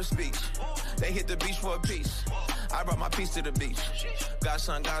blind with a speech. They hit the beach for a piece. I brought my piece to the beach. Got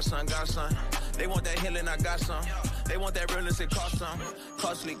some. They want that healing, I got some. They want that realness, it cost some.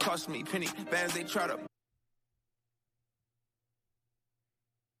 Costly, cost me. Penny bands, they try to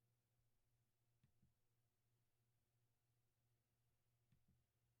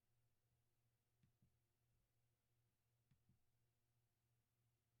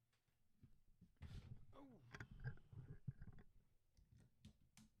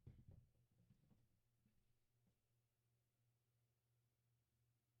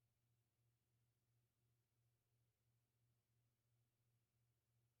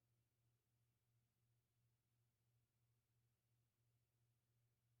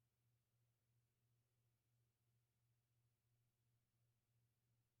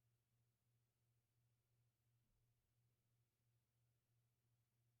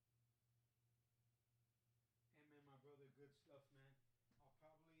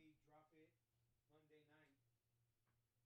it.